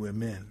realize that we're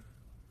men.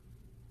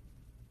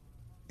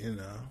 You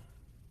know?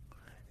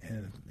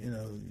 And, you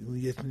know,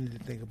 we just need to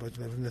think about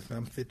yourself. Listen,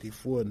 I'm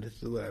 54, and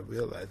this is what I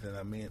realize. And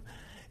I mean,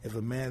 if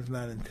a man's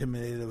not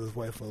intimidated of his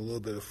wife or a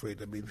little bit afraid,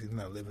 that means he's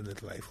not living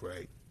his life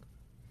right.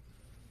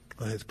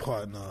 Or his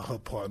partner, or her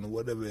partner,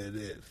 whatever it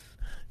is.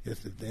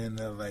 Just if they're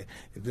not like,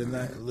 if they're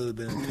not a little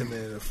bit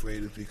intimidated or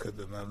afraid, it's because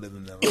they're not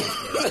living their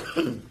life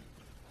right.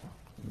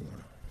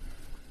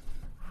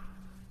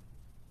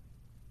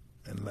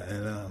 And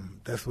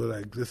that's what our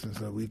existence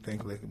is. We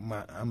think like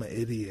I'm an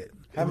idiot.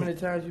 How many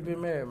times you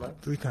been married,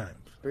 Mike? 3 times.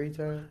 3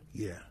 times?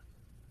 Yeah.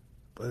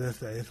 But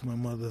it's my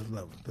mother's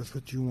love. That's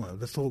what you want.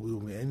 That's all we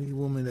want. Any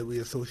woman that we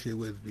associate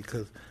with,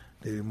 because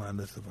they remind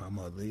us of our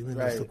mother, even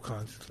though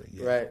subconsciously.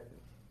 Yeah. Right.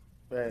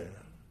 Yeah.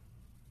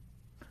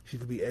 She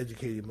could be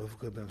educated, but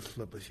could have been a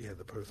slut, but she has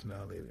a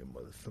personality of your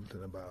mother,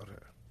 something about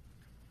her.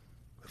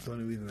 That's the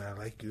only reason I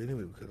like you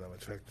anyway, because I'm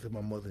attracted to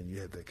my mother and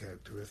you have that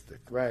characteristic.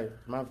 Right.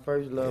 My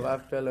first love, I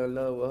fell in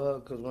love with her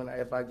because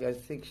if I got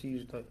sick, she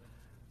used to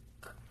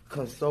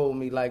console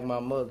me like my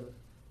mother.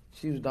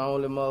 She was the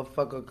only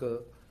motherfucker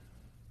could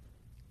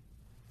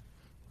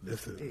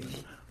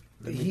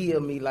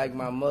heal me like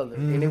my mother.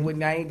 And it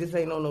wouldn't, this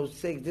ain't on no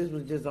sex. This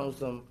was just on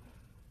some...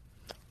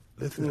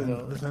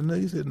 Listen, I know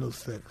you said no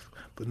sex,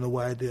 but know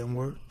why it didn't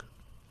work?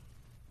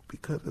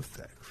 Because of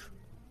sex.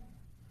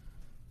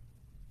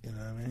 You know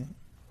what I mean?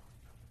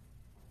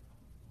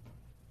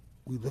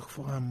 We look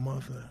for our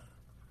mother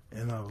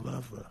and our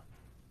lover,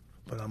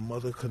 but our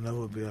mother could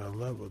never be our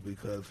lover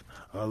because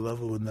our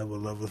lover would never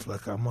love us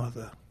like our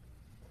mother.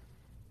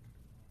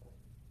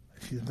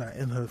 She's not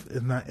in her.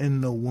 It's not in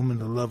no woman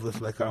to love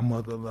us like our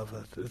mother loves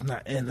us. It's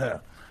not in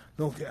her.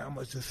 Don't care how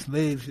much a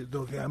slave she,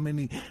 don't care how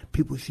many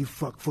people she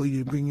fuck for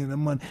you, bring in the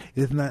money.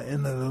 It's not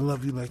in her to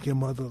love you like your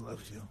mother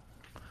loves you.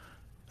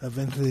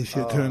 Eventually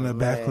she'll turn her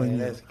back on you.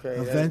 That's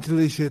crazy.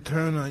 Eventually she'll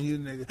turn on you,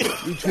 nigga.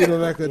 You treat her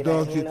like a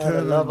dog, she turn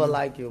on you. Love her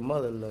like your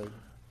mother loves you.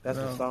 That's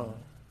a song.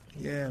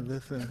 Yeah,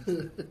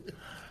 listen.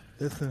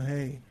 Listen,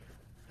 hey.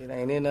 It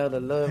ain't in her to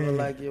love her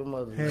like your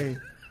mother. Hey.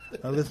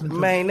 I listen to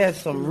man,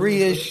 that's some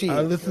real shit.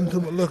 I listen to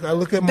I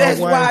look at my that's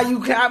wife. That's why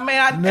you can't,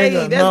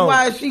 man. That's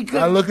why she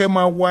could. I look at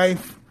my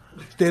wife.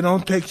 They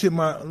don't take shit.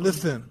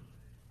 Listen,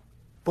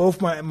 both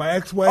my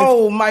ex-wife.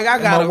 Oh, Mike,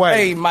 I gotta.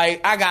 Hey,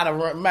 Mike, I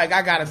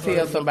gotta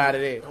tell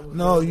somebody that.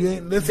 No, you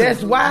ain't. Listen.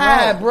 That's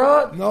why,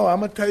 bro. No, I'm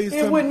gonna tell you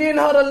something. It wasn't in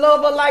her to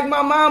love her like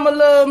my mama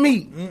loved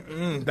me.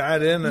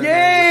 That in her.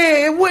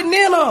 Yeah, it wasn't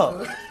in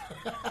her.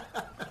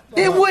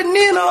 It wasn't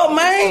in her,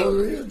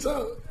 man.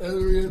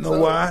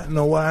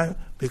 Know why?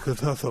 Because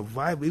her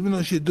survival, even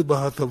though she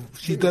does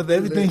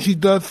everything she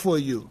does for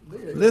you.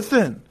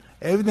 Listen,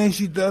 everything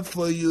she does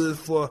for you is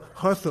for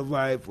her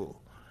survival.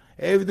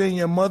 Everything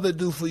your mother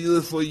do for you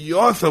is for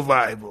your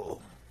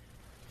survival.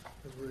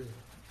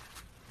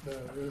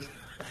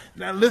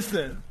 Now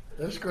listen.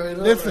 That's great.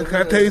 Listen,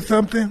 can I tell you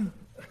something?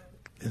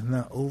 It's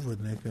not over,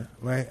 nigga.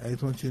 Right? I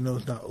just want you to know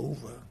it's not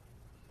over.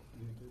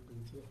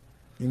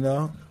 You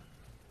know?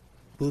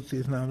 Boosie,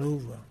 it's not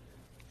over.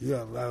 You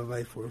got a lot of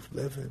life worth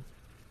living.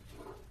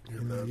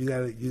 You know, you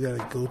gotta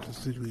go to the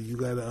situation. You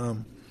gotta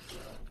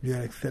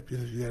accept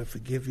yourself. You gotta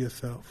forgive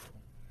yourself.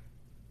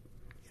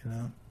 You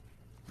know,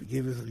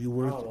 Give us your I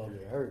words. don't want to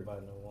get hurt by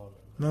no woman.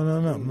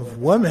 No.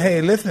 Woman,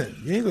 hey, listen.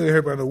 You ain't gonna get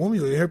hurt by no woman.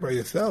 You gonna get hurt by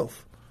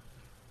yourself.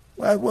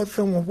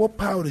 What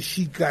power does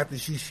she got that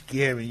she's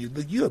scaring you?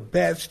 Look, you a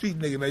bad street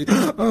nigga. Like,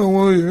 I don't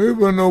want to get hurt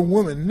by no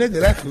woman, nigga.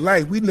 That's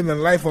life. We living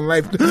life on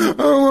life. I don't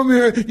want to be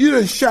hurt. You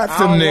done shot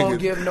some niggas. I don't want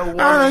to give no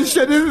woman. I done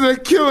shot. This is a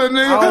killer,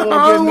 nigga. I don't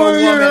want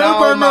to give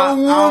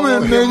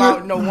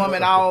no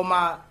woman all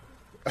my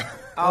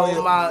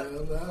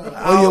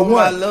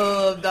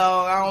love,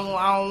 dog. I don't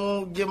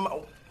want to give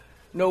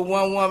no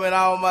one woman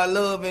all my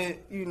love, and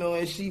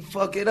and she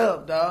fuck it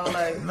up, dog.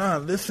 Like, nah,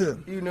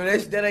 listen.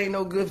 That ain't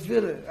no good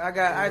feeling. I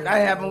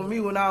happened with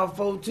me when I was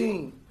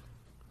 14.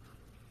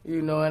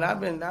 And I've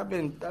been.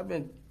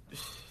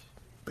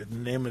 But the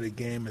name of the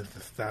game is to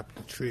stop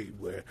the tree.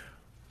 Where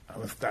I'm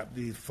gonna stop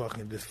these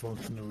fucking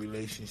dysfunctional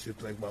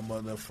relationships like my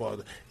mother and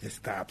father. It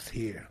stops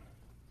here.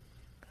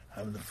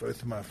 I'm the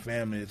first of my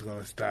family that's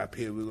gonna stop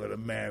here. We're gonna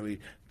marry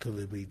till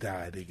we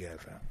die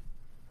together.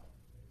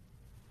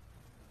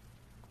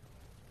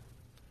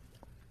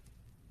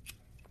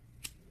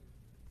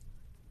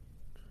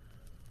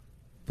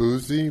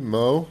 Boosie,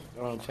 Mo.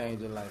 Don't change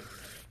your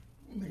life.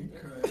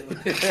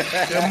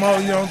 Yeah, Mo,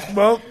 you don't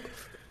smoke?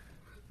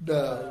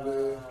 Nah,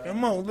 man. Hey,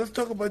 Mo, let's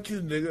talk about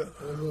you, nigga.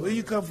 Where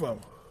you come from?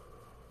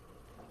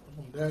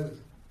 I'm from Dallas.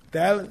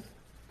 Dallas?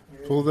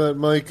 Pull that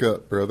mic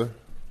up, brother.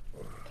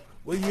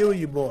 What year were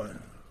you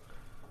born?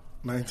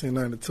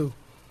 1992.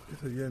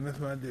 Yeah, that's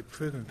when I did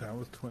prison time. I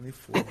was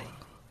 24.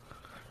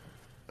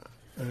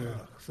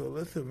 So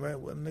listen, right,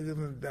 what niggas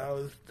in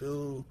Dallas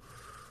do?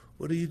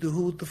 What do you do?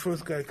 Who was the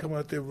first guy to come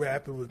out there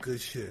rapping with good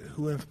shit?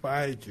 Who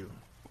inspired you?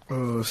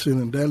 Shit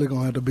in Dallas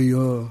gonna have to be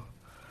on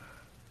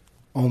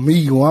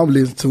me who I'm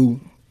listening to,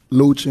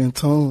 Lucha and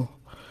Tom.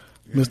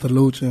 Yeah. Mr.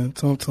 Lucha and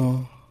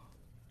Tom.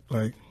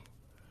 Like,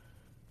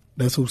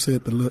 that's who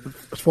said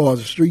as far as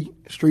the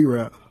street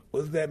rap. What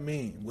does that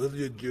mean? What does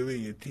your jewelry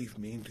and your teeth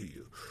mean to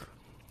you?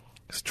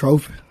 It's a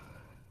trophy.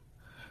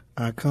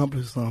 I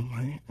accomplished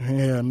something. I ain't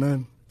had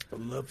nothing. I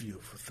love you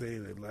for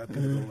saying that. A lot of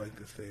people don't like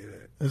to say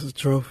that. It's a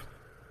trophy.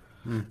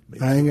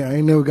 I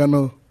ain't never got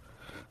no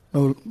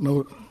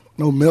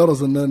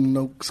medals or nothing,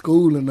 no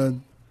school or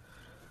nothing.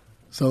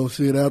 So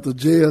shit, after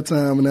jail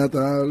time and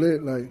after all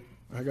that, like,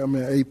 I got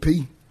me an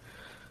AP,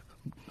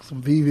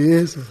 some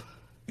VVS.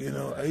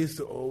 I used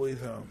to always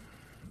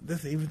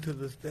listen, even to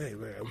this day,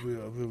 right? I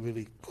wear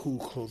really cool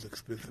clothes,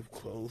 expensive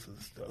clothes and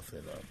stuff,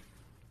 and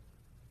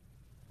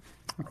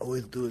I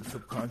always do it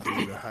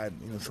subconsciously to hide,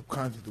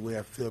 subconsciously the way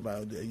I feel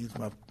about it. I use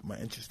my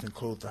interest in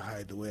clothes to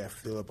hide the way I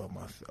feel about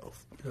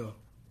myself. Yeah.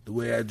 The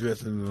way I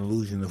dress is an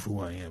illusion of who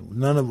I am.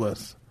 None of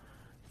us.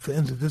 For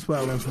instance, this is what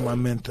I learned from my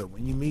mentor.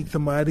 When you meet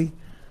somebody,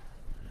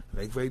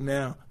 like right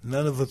now,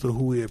 none of us are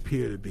who we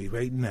appear to be.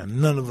 Right now,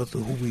 none of us are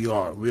who we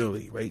are,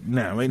 really. Right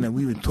now, we've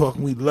been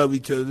talking, we love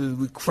each other,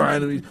 we're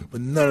crying,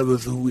 but none of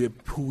us are who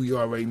we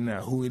are right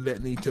now, who we're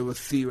letting each other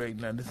see right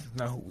now. This is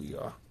not who we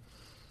are.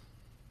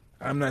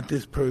 I'm not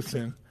this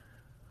person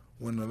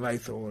when the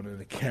lights are on and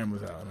the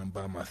camera's out and I'm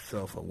by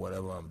myself or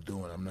whatever I'm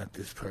doing. I'm not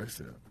this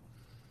person.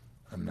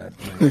 I'm not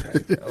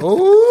that type.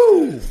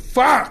 Oh,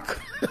 fuck!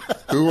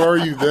 Who are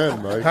you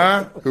then, Mike?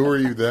 Huh? Who are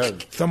you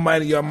then?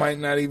 Somebody y'all might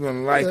not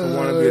even like or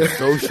want to be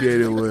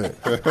associated with.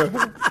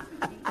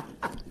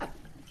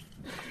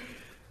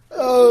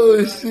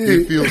 Oh, shit.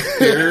 You feel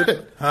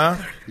scared? Huh?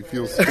 You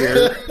feel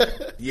scared?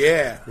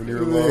 Yeah. When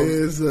you're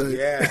alone?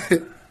 Yeah.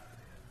 You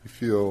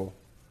feel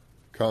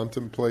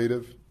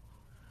contemplative?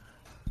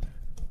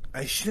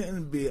 I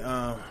shouldn't be,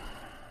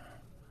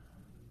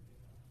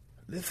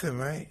 listen,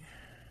 right?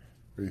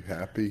 Are you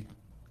happy?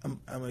 I'm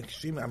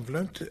extremely. I've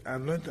learned to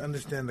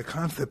understand the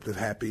concept of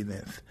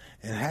happiness,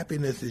 and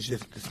happiness is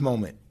just this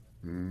moment,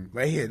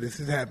 right here. This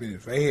is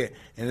happiness, right here,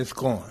 and it's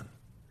gone.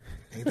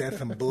 Ain't that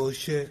some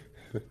bullshit?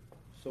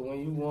 So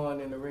when you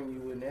won in the ring,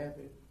 you wasn't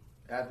happy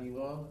after you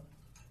won?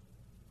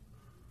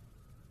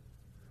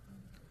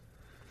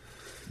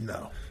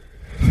 No.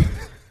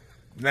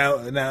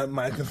 Now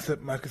my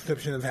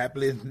conception of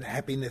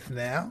happiness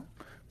now,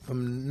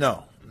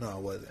 no, I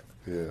wasn't.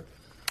 Yeah.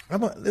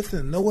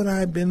 Listen, know what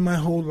I've been my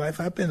whole life?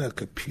 I've been a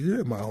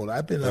computer my whole life.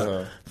 I've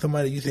been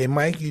somebody, you say,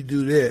 Mike, you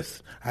do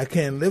this. I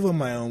can't live on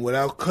my own.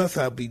 Without cuss,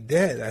 I'll be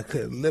dead. I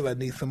couldn't live. I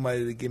need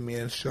somebody to give me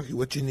instruction.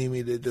 What you need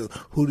me to do?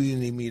 Who do you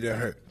need me to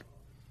hurt?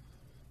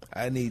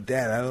 I need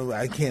that.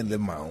 I can't live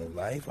my own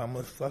life. I'm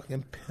a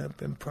fucking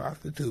pimp and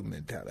prostitute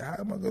mentality. How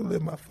am I going to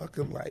live my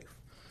fucking life?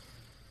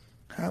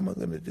 How am I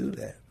going to do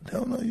that?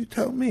 You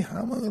tell me.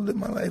 How am I going to live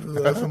my life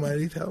without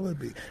somebody telling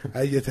me?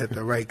 I just had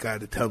the right guy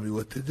to tell me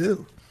what to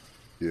do.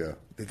 Yeah.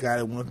 The guy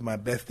that wants my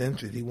best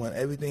interest. He wants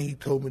everything he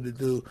told me to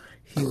do,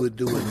 he would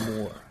do it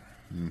more.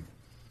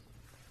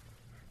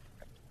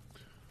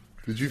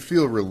 Did you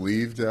feel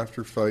relieved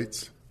after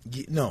fights?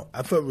 No,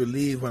 I felt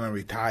relieved when I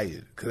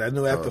retired because I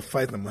knew after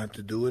fights I'm going to have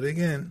to do it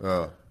again.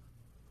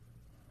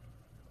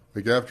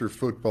 Like after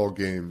football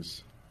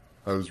games,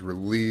 I was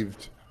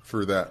relieved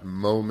for that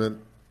moment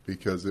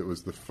because it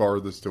was the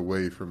farthest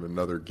away from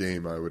another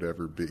game I would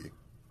ever be.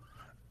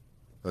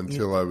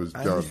 until I was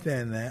I done.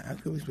 understand that. I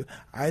could respect.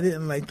 I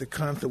didn't like the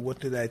concept. What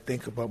did I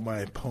think about my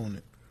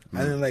opponent?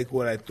 I didn't like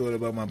what I thought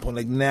about my opponent.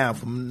 Like now,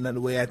 from the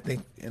way I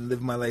think and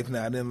live my life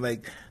now, I didn't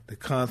like the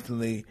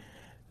constantly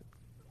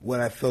what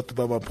I felt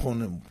about my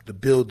opponent, the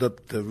build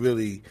up to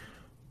really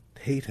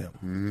hate him,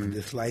 and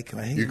dislike him.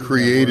 I hate You him.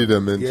 created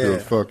him into a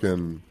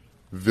fucking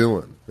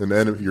villain, an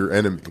enemy, your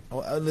enemy.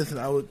 Oh, listen,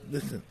 I would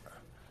listen.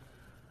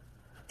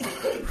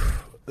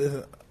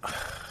 Listen,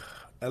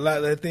 a lot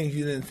of the things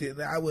you didn't see,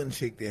 I wouldn't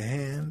shake their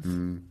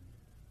hands.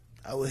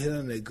 I would hit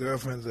on their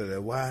girlfriends or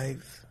their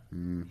wives.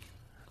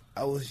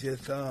 I was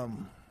just, I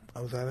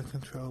was out of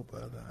control,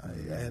 brother.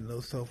 I had no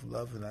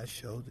self-love, and I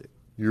showed it.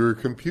 You were a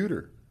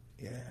computer.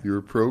 Yeah. You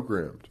were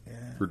programmed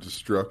for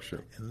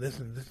destruction. And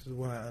listen, this is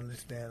what I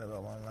understand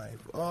about my life.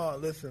 Oh,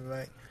 listen,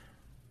 like,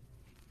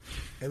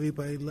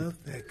 everybody loves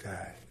that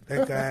guy.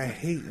 That guy I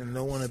hate, and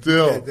don't want to be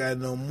that guy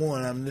no more.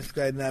 And I'm this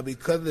guy now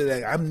because of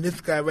that. I'm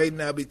this guy right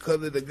now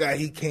because of the guy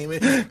he came in.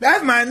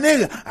 That's my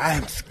nigga.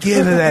 I'm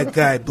scared of that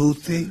guy,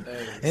 Boosie.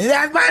 And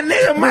that's my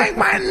nigga, Mike,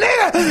 my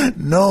nigga.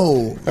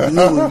 No,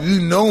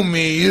 you know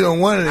me. You don't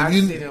want it. I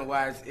sit and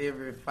watch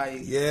every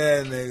fight.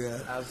 Yeah,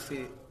 nigga. I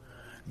sit.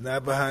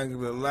 Not behind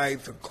the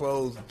lights or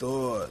closed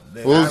doors.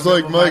 Well, it's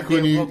like Mike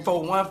when you...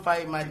 For one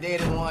fight, my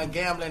daddy won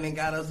gambling and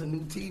got us a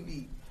new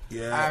TV.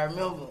 Yeah. I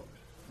remember.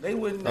 They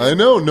wouldn't. I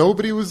know.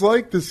 Nobody was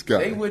like this guy.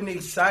 They wouldn't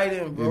excite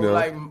him, bro. You know?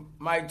 Like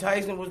Mike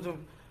Tyson was the...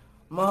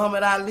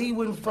 Muhammad Ali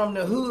wasn't from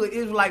the hood.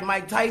 It was like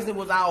Mike Tyson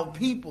was our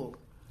people.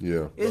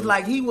 Yeah. It's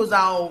like he was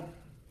our...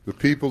 The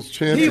people's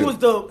champion. He was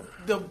the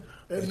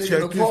That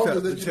Check nigga this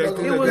out. the Check fuck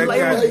this it out. was That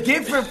like guy- it was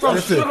different from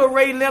Listen, Sugar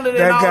Ray Leonard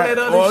and all guy, that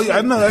other shit.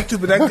 I know that's true,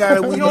 but that guy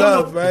that we You don't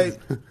love, know- right?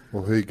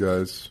 Well, hey,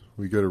 guys.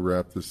 We got to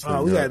wrap this thing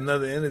Oh, we up. got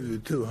another interview,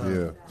 too, huh?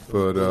 Yeah.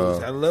 But,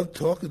 I love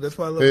talking. That's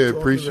why I love hey, I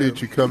talking.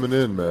 appreciate you coming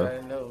in, man.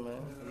 I know, man.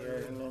 You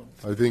already know.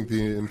 I think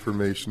the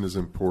information is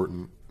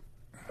important.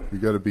 We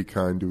got to be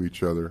kind to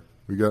each other.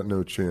 We got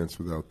no chance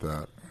without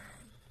that.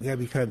 We got to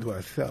be kind to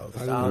ourselves.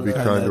 We got to be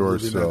kind to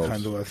ourselves.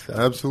 Kind to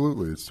ourselves.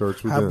 Absolutely. It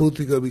starts with How him.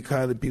 Bootsy going to be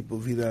kind to people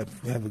if he not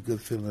have a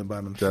good feeling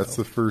about himself? That's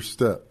the first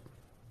step.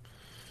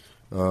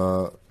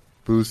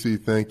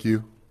 Boosie, thank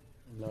you.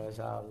 No, it's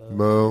all love.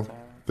 Mo,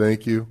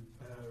 thank you.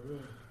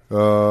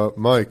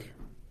 Mike,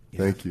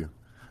 thank you.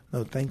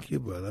 No, thank you,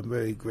 brother. I'm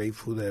very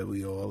grateful that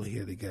we all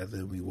here together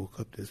and we woke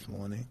up this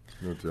morning.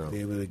 No doubt. Be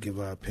able to give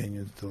our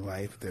opinions to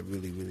life that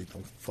really, really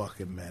don't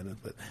fucking matter.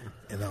 But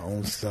in our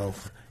own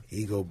self,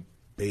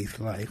 ego-based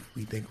life,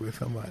 we think we're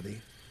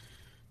somebody.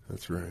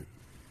 That's right.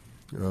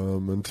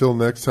 Until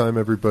next time,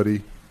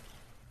 everybody,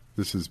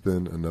 this has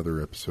been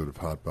another episode of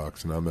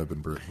Hotboxin. I'm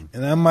Evan Britton.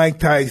 And I'm Mike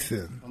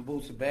Tyson. I'm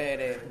Boosie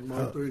Badazz.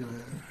 My three,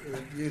 man.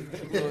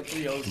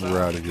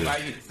 We're out of here.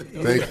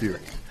 Thank you.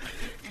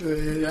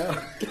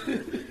 Yeah.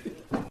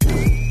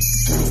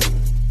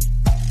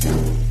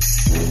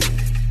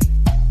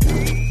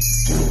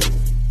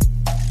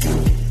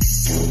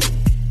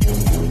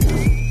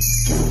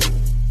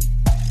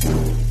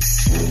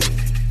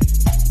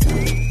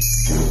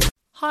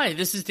 Hi,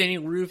 this is Danny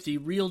LaRue of the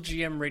Real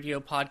GM Radio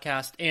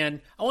Podcast,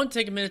 and I want to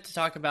take a minute to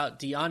talk about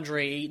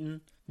DeAndre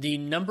Ayton, the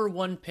number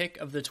one pick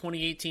of the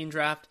 2018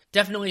 draft.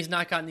 Definitely has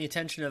not gotten the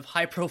attention of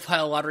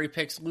high-profile lottery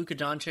picks Luka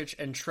Doncic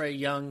and Trae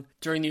Young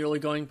during the early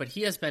going, but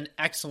he has been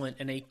excellent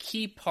and a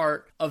key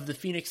part of the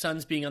Phoenix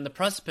Suns being on the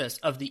precipice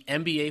of the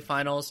NBA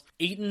Finals.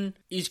 Ayton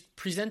is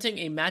presenting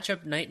a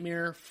matchup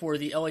nightmare for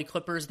the LA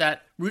Clippers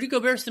that Rudy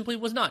Gobert simply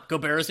was not.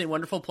 Gobert is a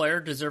wonderful player,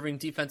 deserving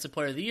Defensive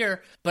Player of the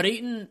Year, but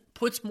Ayton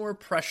puts more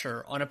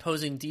pressure on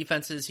opposing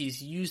defenses.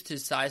 He's used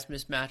his size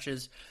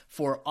mismatches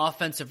for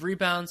offensive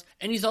rebounds,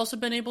 and he's also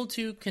been able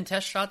to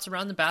contest shots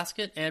around the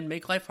basket and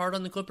make life hard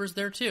on the Clippers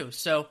there too.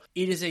 So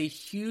it is a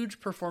huge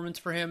performance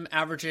for him,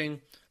 averaging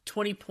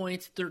 20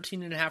 points,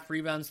 13.5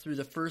 rebounds through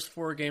the first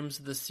 4 games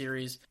of the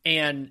series.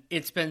 And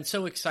it's been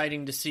so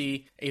exciting to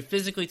see a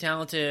physically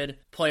talented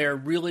player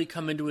really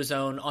come into his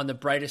own on the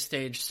brightest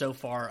stage so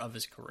far of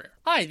his career.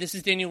 Hi, this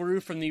is Daniel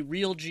LaRue from the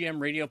Real GM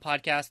Radio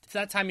Podcast. It's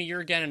that time of year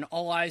again, and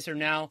all eyes are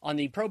now on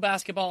the pro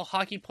basketball,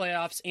 hockey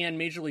playoffs, and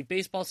Major League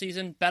Baseball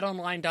season.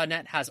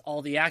 BetOnline.net has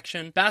all the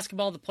action.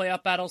 Basketball, the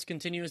playoff battles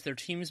continue as their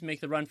teams make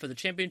the run for the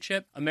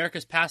championship.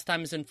 America's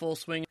pastime is in full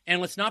swing.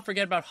 And let's not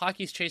forget about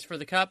hockey's chase for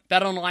the cup.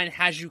 BetOnline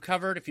has you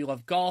covered. If you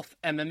love golf,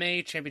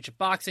 MMA, championship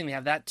boxing, they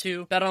have that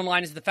too.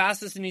 BetOnline is the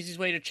fastest and easiest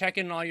way to check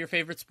in on all your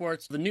favorite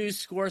sports, the news,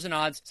 scores, and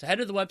odds. So head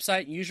to the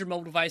website, use your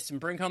mobile device, and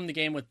bring home the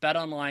game with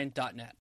BetOnline.net.